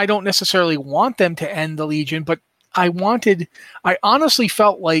 And I don't necessarily want them to end the Legion, but I honestly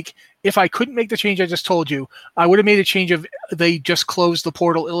felt like if I couldn't make the change I just told you, I would have made a change of they just closed the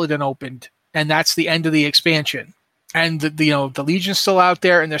portal Illidan opened, and that's the end of the expansion. And the Legion's still out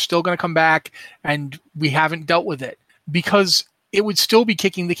there, and they're still going to come back, and we haven't dealt with it. Because it would still be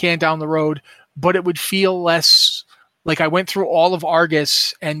kicking the can down the road, but it would feel less like I went through all of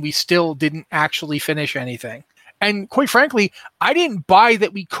Argus and we still didn't actually finish anything. And quite frankly, I didn't buy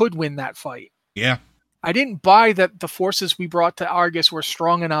that we could win that fight. Yeah. I didn't buy that the forces we brought to Argus were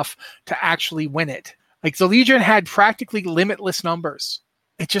strong enough to actually win it. Like, the Legion had practically limitless numbers.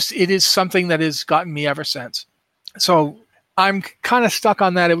 It is something that has gotten me ever since. So I'm kind of stuck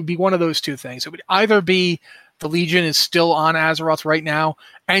on that. It would be one of those two things. It would either be the Legion is still on Azeroth right now,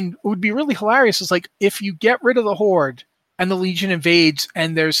 and it would be really hilarious is like if you get rid of the Horde and the Legion invades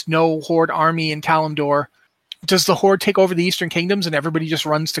and there's no Horde army in Kalimdor, does the Horde take over the Eastern Kingdoms and everybody just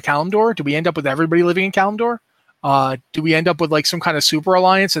runs to Kalimdor? Do we end up with everybody living in Kalimdor? Do we end up with like some kind of super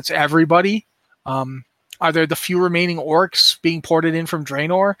alliance that's everybody? Are there the few remaining orcs being ported in from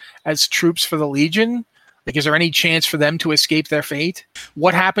Draenor as troops for the Legion? Like, is there any chance for them to escape their fate?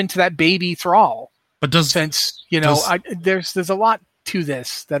 What happened to that baby Thrall? But there's a lot to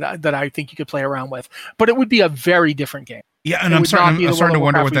this that I think you could play around with, but it would be a very different game. Yeah, and I'm starting to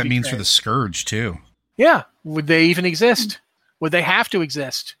wonder what that means for the Scourge too. Yeah, would they even exist? Would they have to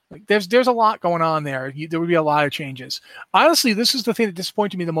exist? Like, there's a lot going on there. There would be a lot of changes. Honestly, this is the thing that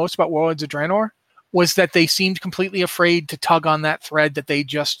disappointed me the most about Warlords of Draenor, was that they seemed completely afraid to tug on that thread that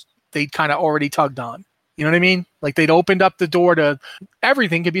they'd kind of already tugged on. You know what I mean? Like, they'd opened up the door to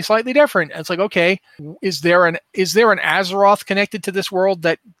everything could be slightly different. And it's like, okay, is there an Azeroth connected to this world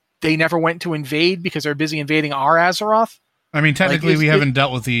that they never went to invade because they're busy invading our Azeroth? I mean, technically, we haven't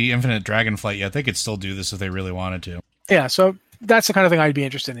dealt with the Infinite Dragonflight yet. They could still do this if they really wanted to. Yeah, so that's the kind of thing I'd be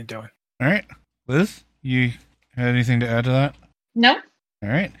interested in doing. All right. Liz, you had anything to add to that? No. All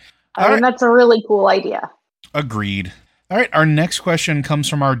right. I mean, that's a really cool idea. Agreed. All right, our next question comes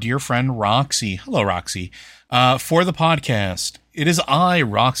from our dear friend Roxy. Hello, Roxy. For the podcast, it is I,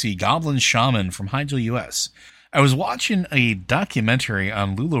 Roxy, Goblin Shaman from Hydel, US. I was watching a documentary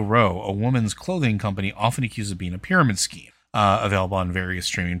on LuLaRoe, a woman's clothing company often accused of being a pyramid scheme, available on various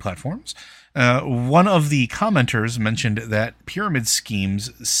streaming platforms. One of the commenters mentioned that pyramid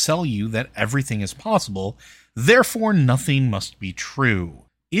schemes sell you that everything is possible, therefore nothing must be true.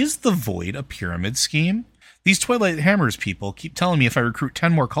 Is the Void a pyramid scheme? These Twilight Hammers people keep telling me if I recruit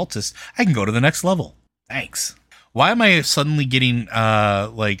 10 more cultists, I can go to the next level. Thanks. Why am I suddenly getting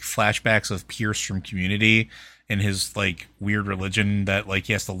like flashbacks of Pierce from Community and his like weird religion that like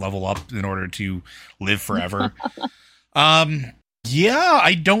he has to level up in order to live forever? Yeah,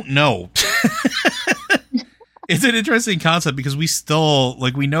 I don't know. It's an interesting concept because we still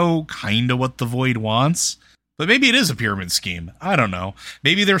like we know kind of what the Void wants. But maybe it is a pyramid scheme. I don't know.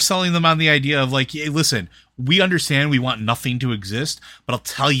 Maybe they're selling them on the idea of like, hey, listen, we understand we want nothing to exist, but I'll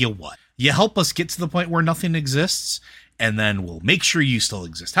tell you what. You help us get to the point where nothing exists, and then we'll make sure you still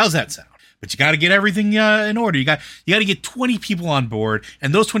exist. How's that sound? But you got to get everything in order. You got to get 20 people on board,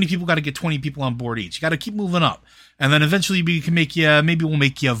 and those 20 people got to get 20 people on board each. You got to keep moving up, and then eventually we can maybe we'll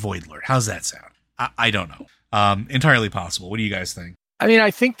make you a Void Lord. How's that sound? I don't know. Entirely possible. What do you guys think? I mean,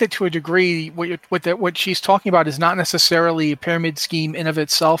 I think that to a degree, what she's talking about is not necessarily a pyramid scheme in of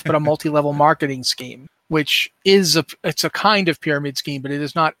itself, but a multi-level marketing scheme, which it's a kind of pyramid scheme, but it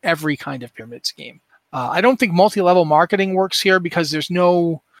is not every kind of pyramid scheme. I don't think multi-level marketing works here because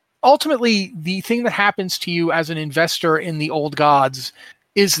ultimately, the thing that happens to you as an investor in the old gods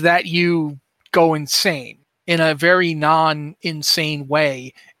is that you go insane in a very non-insane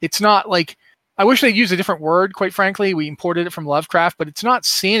way. It's not like, I wish they'd use a different word, quite frankly. We imported it from Lovecraft, but it's not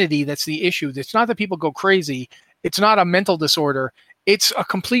sanity that's the issue. It's not that people go crazy. It's not a mental disorder. It's a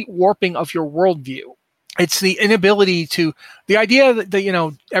complete warping of your worldview. It's the inability to, the idea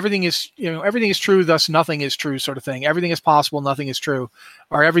that everything is true, thus nothing is true sort of thing. Everything is possible, nothing is true.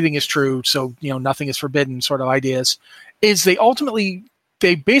 Or everything is true, so nothing is forbidden sort of ideas.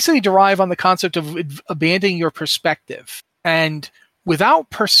 They basically derive on the concept of abandoning your perspective. And without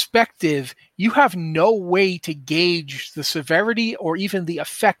perspective, you have no way to gauge the severity or even the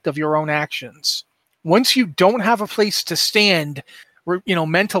effect of your own actions. Once you don't have a place to stand,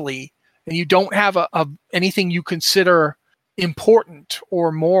 mentally, and you don't have anything you consider important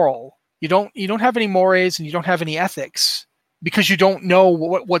or moral, you don't have any mores and you don't have any ethics because you don't know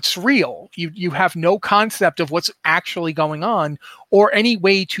what's real. You have no concept of what's actually going on or any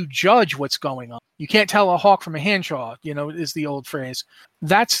way to judge what's going on. You can't tell a hawk from a handshaw, is the old phrase.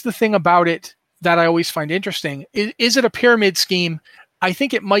 That's the thing about it that I always find interesting. Is it a pyramid scheme? I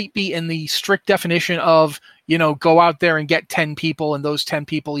think it might be in the strict definition of, go out there and get 10 people and those 10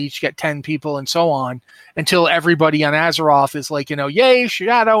 people each get 10 people and so on until everybody on Azeroth is like, yay,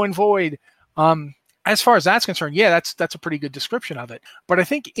 Shadow and Void. As far as that's concerned, yeah, that's a pretty good description of it. But I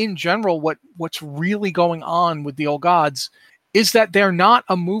think in general, what's really going on with the old gods is that they're not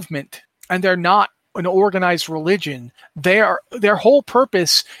a movement and they're not an organized religion. Their whole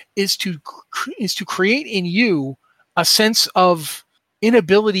purpose is to create in you a sense of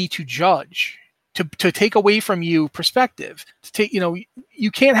inability to judge. to take away from you perspective. To take,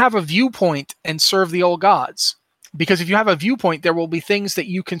 you can't have a viewpoint and serve the old gods, because if you have a viewpoint, there will be things that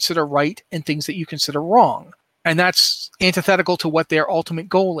you consider right and things that you consider wrong, and that's antithetical to what their ultimate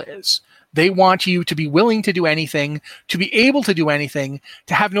goal is. They want you to be willing to do anything, to be able to do anything,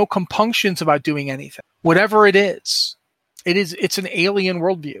 to have no compunctions about doing anything, whatever it is. It's an alien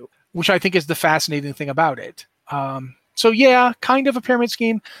worldview, which I think is the fascinating thing about it. So yeah, kind of a pyramid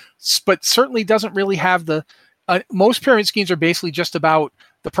scheme, but certainly doesn't really have the. Most pyramid schemes are basically just about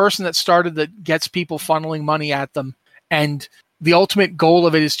the person that started that gets people funneling money at them, and the ultimate goal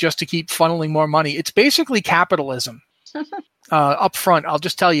of it is just to keep funneling more money. It's basically capitalism. Up front, I'll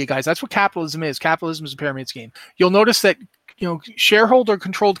just tell you guys, that's what capitalism is. Capitalism is a pyramid scheme. You'll notice that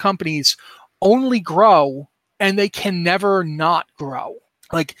shareholder-controlled companies only grow, and they can never not grow.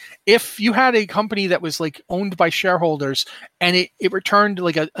 Like, if you had a company that was like owned by shareholders and it returned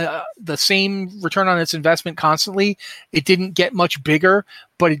like the same return on its investment constantly, it didn't get much bigger,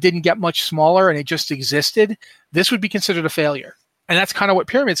 but it didn't get much smaller, and it just existed, this would be considered a failure. And that's kind of what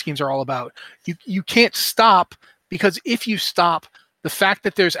pyramid schemes are all about. You can't stop, because if you stop, the fact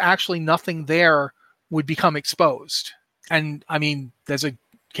that there's actually nothing there would become exposed. And I mean,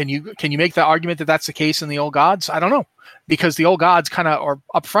 can you make the argument that that's the case in the old gods? I don't know, because the old gods kind of are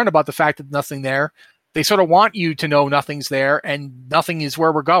upfront about the fact that nothing there. They sort of want you to know nothing's there, and nothing is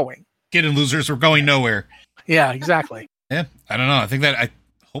where we're going. Kid and losers, we're going nowhere. Yeah, exactly. Yeah, I don't know. I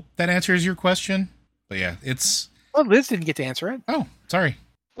hope that answers your question. But yeah, it's. Well, Liz didn't get to answer it. Oh, sorry.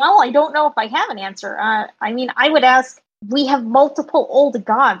 Well, I don't know if I have an answer. I mean, I would ask, we have multiple old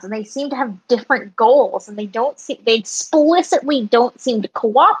gods, and they seem to have different goals, and they explicitly don't seem to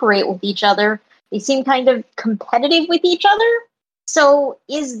cooperate with each other. They seem kind of competitive with each other. So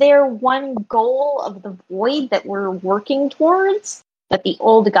is there one goal of the void that we're working towards, that the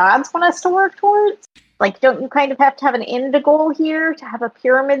old gods want us to work towards? Like, don't you kind of have to have an end goal here to have a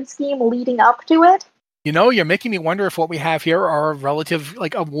pyramid scheme leading up to it? You're making me wonder if what we have here are a relative,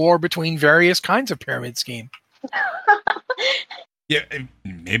 like a war between various kinds of pyramid scheme. Yeah,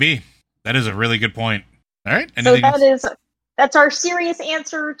 maybe. That is a really good point. All right. That's our serious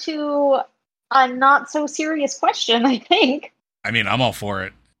answer to a not so serious question, I think. I mean, I'm all for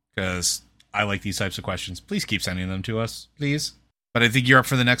it, because I like these types of questions. Please keep sending them to us, please. But I think you're up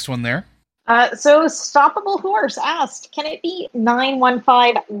for the next one there. So Stoppable Horse asked, can it be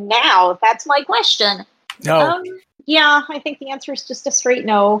 915 now? That's my question. No. Yeah, I think the answer is just a straight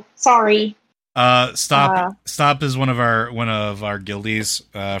no. Sorry. Stop is one of our guildies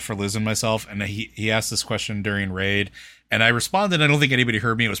for Liz and myself, and he asked this question during raid, and I responded. I don't think anybody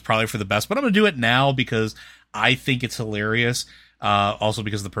heard me. It was probably for the best, but I'm gonna do it now because I think it's hilarious. Also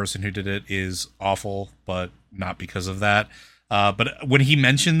because the person who did it is awful, but not because of that. But when he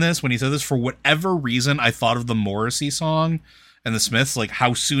mentioned this, when he said this, for whatever reason, I thought of the Morrissey song and the Smiths, like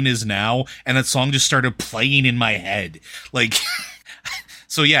How Soon Is Now, and that song just started playing in my head. Like,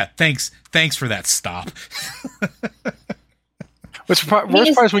 so yeah, thanks for that. Stop. What's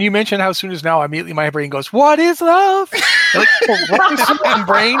worst part is when you mention How Soon Is Now, immediately my brain goes, what is love? Like, what is my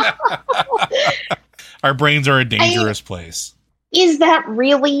brain? Our brains are a dangerous place. Is that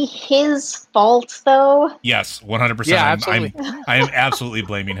really his fault, though? Yes, 100%. Yeah, absolutely. I am absolutely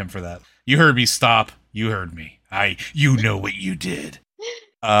blaming him for that. You heard me. Stop. You heard me. You know what you did.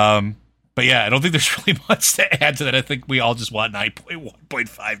 But yeah, I don't think there's really much to add to that. I think we all just want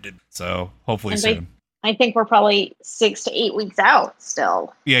 9.1.5 so hopefully soon. I think we're probably 6 to 8 weeks out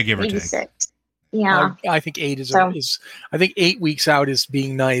still. Yeah, give or take. 6. Yeah. I think 8 is I think 8 weeks out is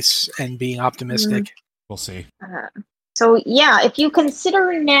being nice and being optimistic. We'll see. So yeah, if you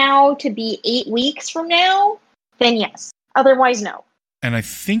consider now to be 8 weeks from now, then yes. Otherwise, no. And I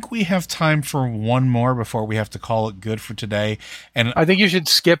think we have time for one more before we have to call it good for today. And I think you should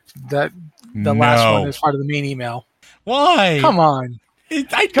skip the last one as part of the main email. Why? Come on.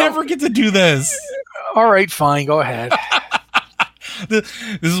 I never get to do this. All right, fine. Go ahead. This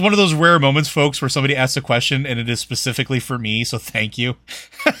is one of those rare moments, folks, where somebody asks a question and it is specifically for me, so thank you.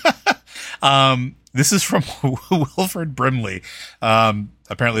 This is from Wilfred Brimley.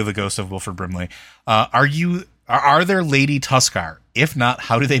 Apparently the ghost of Wilfred Brimley. Are there Lady Tuskar? If not,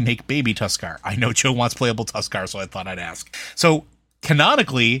 how do they make baby Tuskar? I know Joe wants playable Tuskar, so I thought I'd ask. So,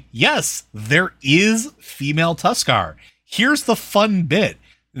 canonically, yes, there is female Tuskar. Here's the fun bit.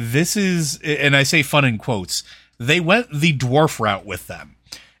 This is, and I say fun in quotes, they went the dwarf route with them.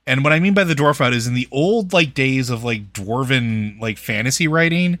 And what I mean by the dwarf route is in the old days of dwarven fantasy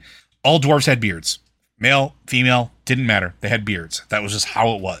writing, all dwarves had beards. Male, female, didn't matter. They had beards. That was just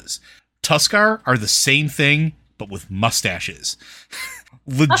how it was. Tuskar are the same thing, but with mustaches.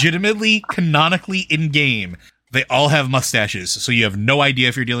 Legitimately, canonically in game, they all have mustaches, so you have no idea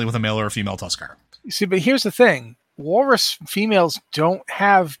if you're dealing with a male or a female Tuskar. You see, but here's the thing: walrus females don't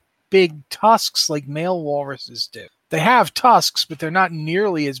have big tusks like male walruses do. They have tusks, but they're not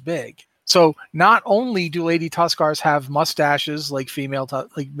nearly as big. So not only do lady Tuskars have mustaches like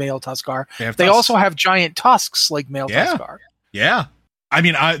like male Tuskar, they also have giant tusks like male Tuskar. Yeah. I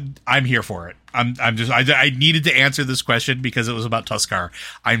mean, I'm here for it. I needed to answer this question because it was about Tuskar.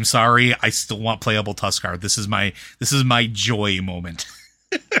 I'm sorry. I still want playable Tuskar. This is my joy moment.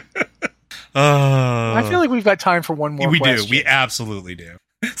 I feel like we've got time for one more question. We absolutely do.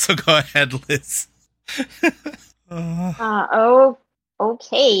 So go ahead, Liz.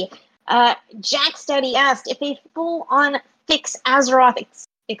 Okay. Jack Study asked, if a full-on fix Azeroth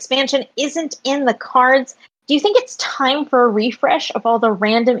expansion isn't in the cards, do you think it's time for a refresh of all the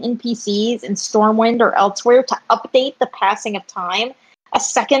random NPCs in Stormwind or elsewhere to update the passing of time? A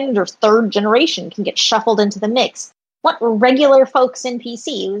second or third generation can get shuffled into the mix. What regular folks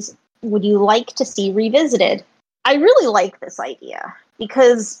NPCs would you like to see revisited? I really like this idea,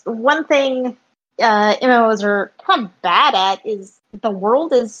 because one thing MMOs are kind of bad at is the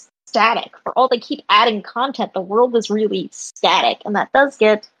world is static. For all they keep adding content, the world is really static, and that does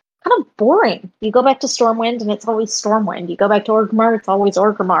get kind of boring. You go back to Stormwind, and it's always Stormwind. You go back to Orgrimmar, it's always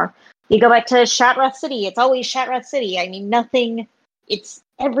Orgrimmar. You go back to Shattrath City, it's always Shattrath City. I mean,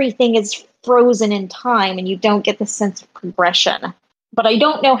 everything is frozen in time, and you don't get the sense of progression. But I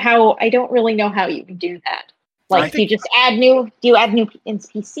don't really know how you can do that. Like, do you add new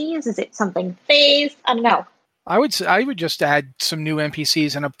NPCs? Is it something phased? I don't know. I would just add some new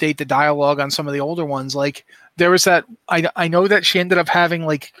NPCs and update the dialogue on some of the older ones. Like, there was that, I know that she ended up having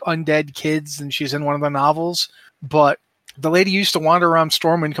like undead kids and she's in one of the novels, but the lady used to wander around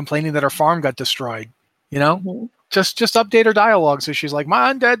Stormwind complaining that her farm got destroyed. You know, just update her dialogue. So she's like,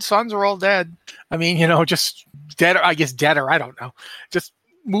 my undead sons are all dead. I mean, just dead, I guess deader. I don't know. Just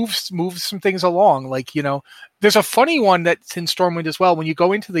move some things along. Like, there's a funny one that's in Stormwind as well. When you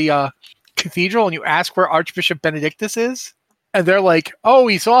go into the cathedral and you ask where Archbishop Benedictus is, and they're like, oh,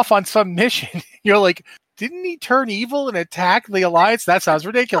 he's off on some mission. You're like, didn't he turn evil and attack the Alliance? That sounds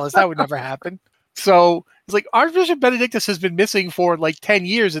ridiculous. That would never happen. So it's like, Archbishop Benedictus has been missing for like 10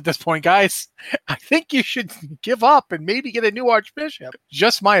 years at this point, guys. I think you should give up and maybe get a new Archbishop.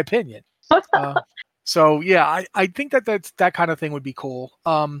 Just my opinion. So yeah, I think that kind of thing would be cool.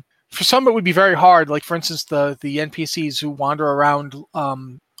 For some, it would be very hard. Like, for instance, the NPCs who wander around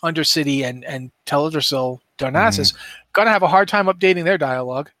Undercity and Teldrassil, Darnassus, gonna have a hard time updating their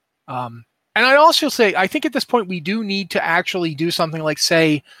dialogue. And I also say, I think at this point we do need to actually do something like,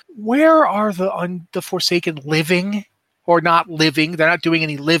 say, where are the Forsaken living or not living? They're not doing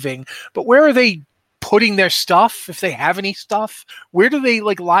any living, but where are they putting their stuff, if they have any stuff? Where do they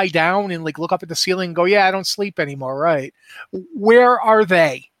like lie down and like look up at the ceiling and go, yeah, I don't sleep anymore, right? Where are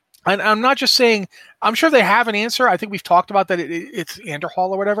they? And I'm not just saying, I'm sure they have an answer. I think we've talked about that it's Anderhall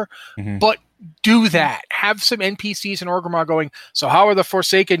or whatever, but do that. Have some NPCs in Orgrimmar going, so how are the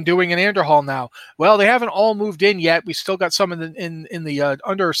Forsaken doing in Anderhall now? Well, they haven't all moved in yet. We still got some in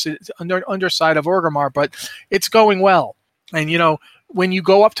the underside of Orgrimmar, but it's going well. And, when you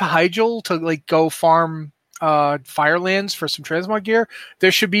go up to Hyjal to like go farm Firelands for some transmog gear,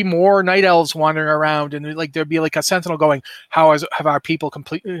 there should be more night elves wandering around, and like there'd be like a sentinel going, have our people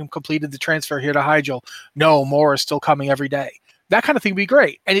completed the transfer here to Hyjal? No, more is still coming every day. That kind of thing would be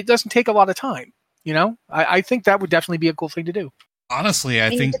great, and it doesn't take a lot of time. I think that would definitely be a cool thing to do. Honestly, I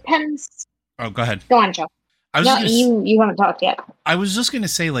think it depends. Oh, go ahead. Go on, Joe. You want to talk yet? I was just going to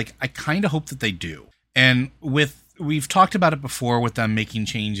say, like, I kind of hope that they do, and we've talked about it before with them making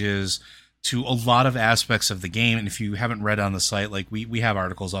changes to a lot of aspects of the game. And if you haven't read on the site, like we have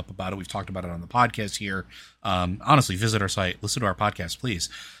articles up about it. We've talked about it on the podcast here. Honestly, visit our site, listen to our podcast, please.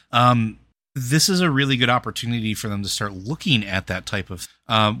 This is a really good opportunity for them to start looking at that type of,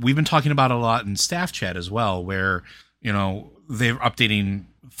 we've been talking about a lot in staff chat as well, where, they're updating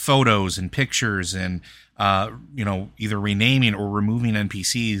photos and pictures and, either renaming or removing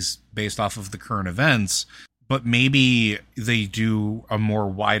NPCs based off of the current events. But maybe they do a more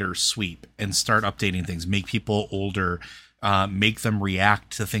wider sweep and start updating things, make people older, make them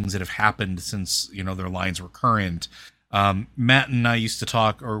react to things that have happened since, their lines were current. Matt and I used to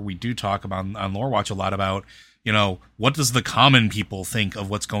talk, or we do talk about on Lore Watch a lot about, what does the common people think of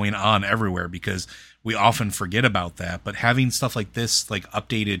what's going on everywhere? Because we often forget about that. But having stuff like this, like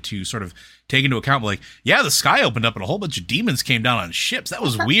updated to sort of take into account, like, yeah, the sky opened up and a whole bunch of demons came down on ships. That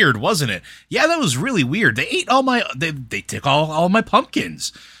was weird, wasn't it? Yeah, that was really weird. They ate they took all my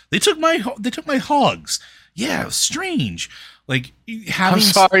pumpkins. They took my hogs. Yeah, it was strange. Like I'm having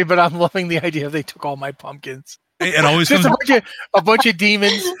sorry, but I'm loving the idea they took all my pumpkins. it always Just comes. a bunch of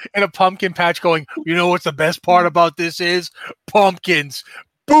demons in a pumpkin patch going, you know what's the best part about this is? Pumpkins.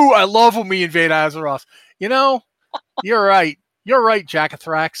 Boo, I love when we invade Azeroth. You know, you're right. You're right,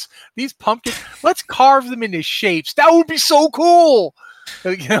 Jackathrax. These pumpkins, let's carve them into shapes. That would be so cool.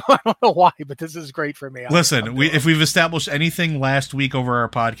 You know, I don't know why, but this is great for me. Listen, if we've established anything last week over our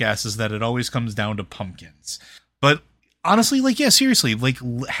podcast is that it always comes down to pumpkins. But honestly, like, yeah, seriously, like,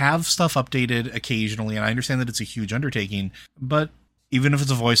 have stuff updated occasionally. And I understand that it's a huge undertaking, but even if it's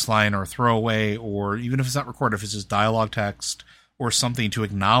a voice line or a throwaway, or even if it's not recorded, if it's just dialogue text or something to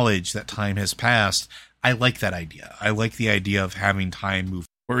acknowledge that time has passed, I like that idea. I like the idea of having time move.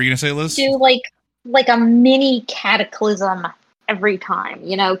 What were you going to say, Liz? Do like a mini Cataclysm every time.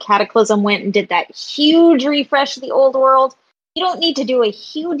 You know, Cataclysm went and did that huge refresh of the old world. You don't need to do a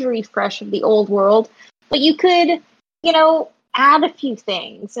huge refresh of the old world, but you could, you know, add a few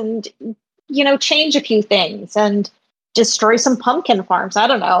things and, you know, change a few things and destroy some pumpkin farms. I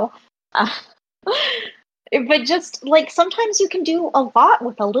don't know. But just, like, sometimes you can do a lot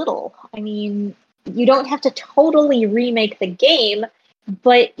with a little. I mean, you don't have to totally remake the game,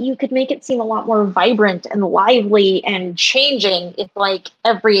 but you could make it seem a lot more vibrant and lively and changing if, like,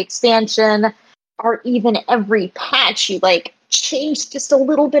 every expansion or even every patch you, like, change just a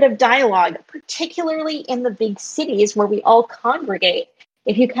little bit of dialogue, particularly in the big cities where we all congregate.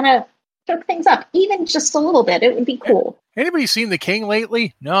 If you kind of took things up, even just a little bit, it would be cool. Anybody seen the king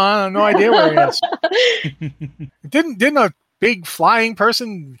lately? No, I have no idea where he is. Didn't a big flying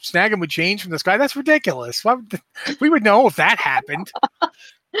person snag him with change from the sky? That's ridiculous. We would know if that happened. But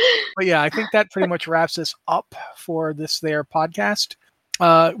yeah, I think that pretty much wraps us up for this there podcast.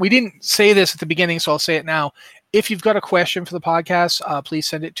 We didn't say this at the beginning, so I'll say it now. If you've got a question for the podcast, please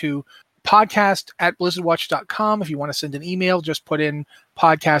send it to podcast@blizzardwatch.com. If you want to send an email, just put in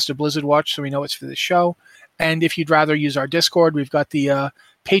podcast@blizzardwatch so we know it's for the show. And if you'd rather use our Discord, we've got the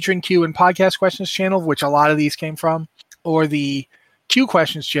Patron Q and Podcast Questions channel, which a lot of these came from, or the Q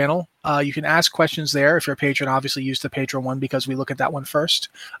Questions channel. You can ask questions there. If you're a patron, obviously use the Patron one because we look at that one first.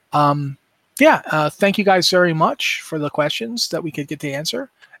 Thank you guys very much for the questions that we could get to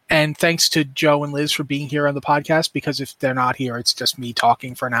answer. And thanks to Joe and Liz for being here on the podcast, because if they're not here, it's just me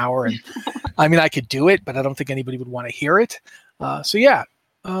talking for an hour. And I mean, I could do it, but I don't think anybody would want to hear it.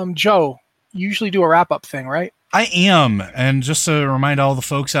 Joe, you usually do a wrap-up thing, right? I am. And just to remind all the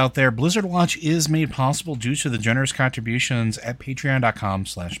folks out there, Blizzard Watch is made possible due to the generous contributions at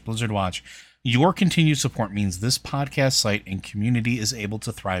patreon.com/BlizzardWatch. Your continued support means this podcast site and community is able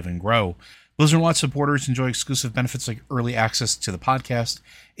to thrive and grow. Blizzard Watch supporters enjoy exclusive benefits like early access to the podcast,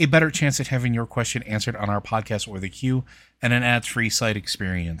 a better chance at having your question answered on our podcast or the queue, and an ads-free site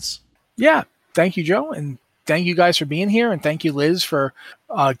experience. Yeah. Thank you, Joe. And thank you guys for being here. And thank you, Liz, for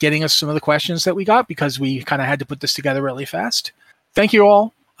getting us some of the questions that we got, because we kind of had to put this together really fast. Thank you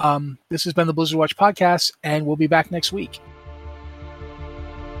all. This has been the Blizzard Watch podcast, and we'll be back next week.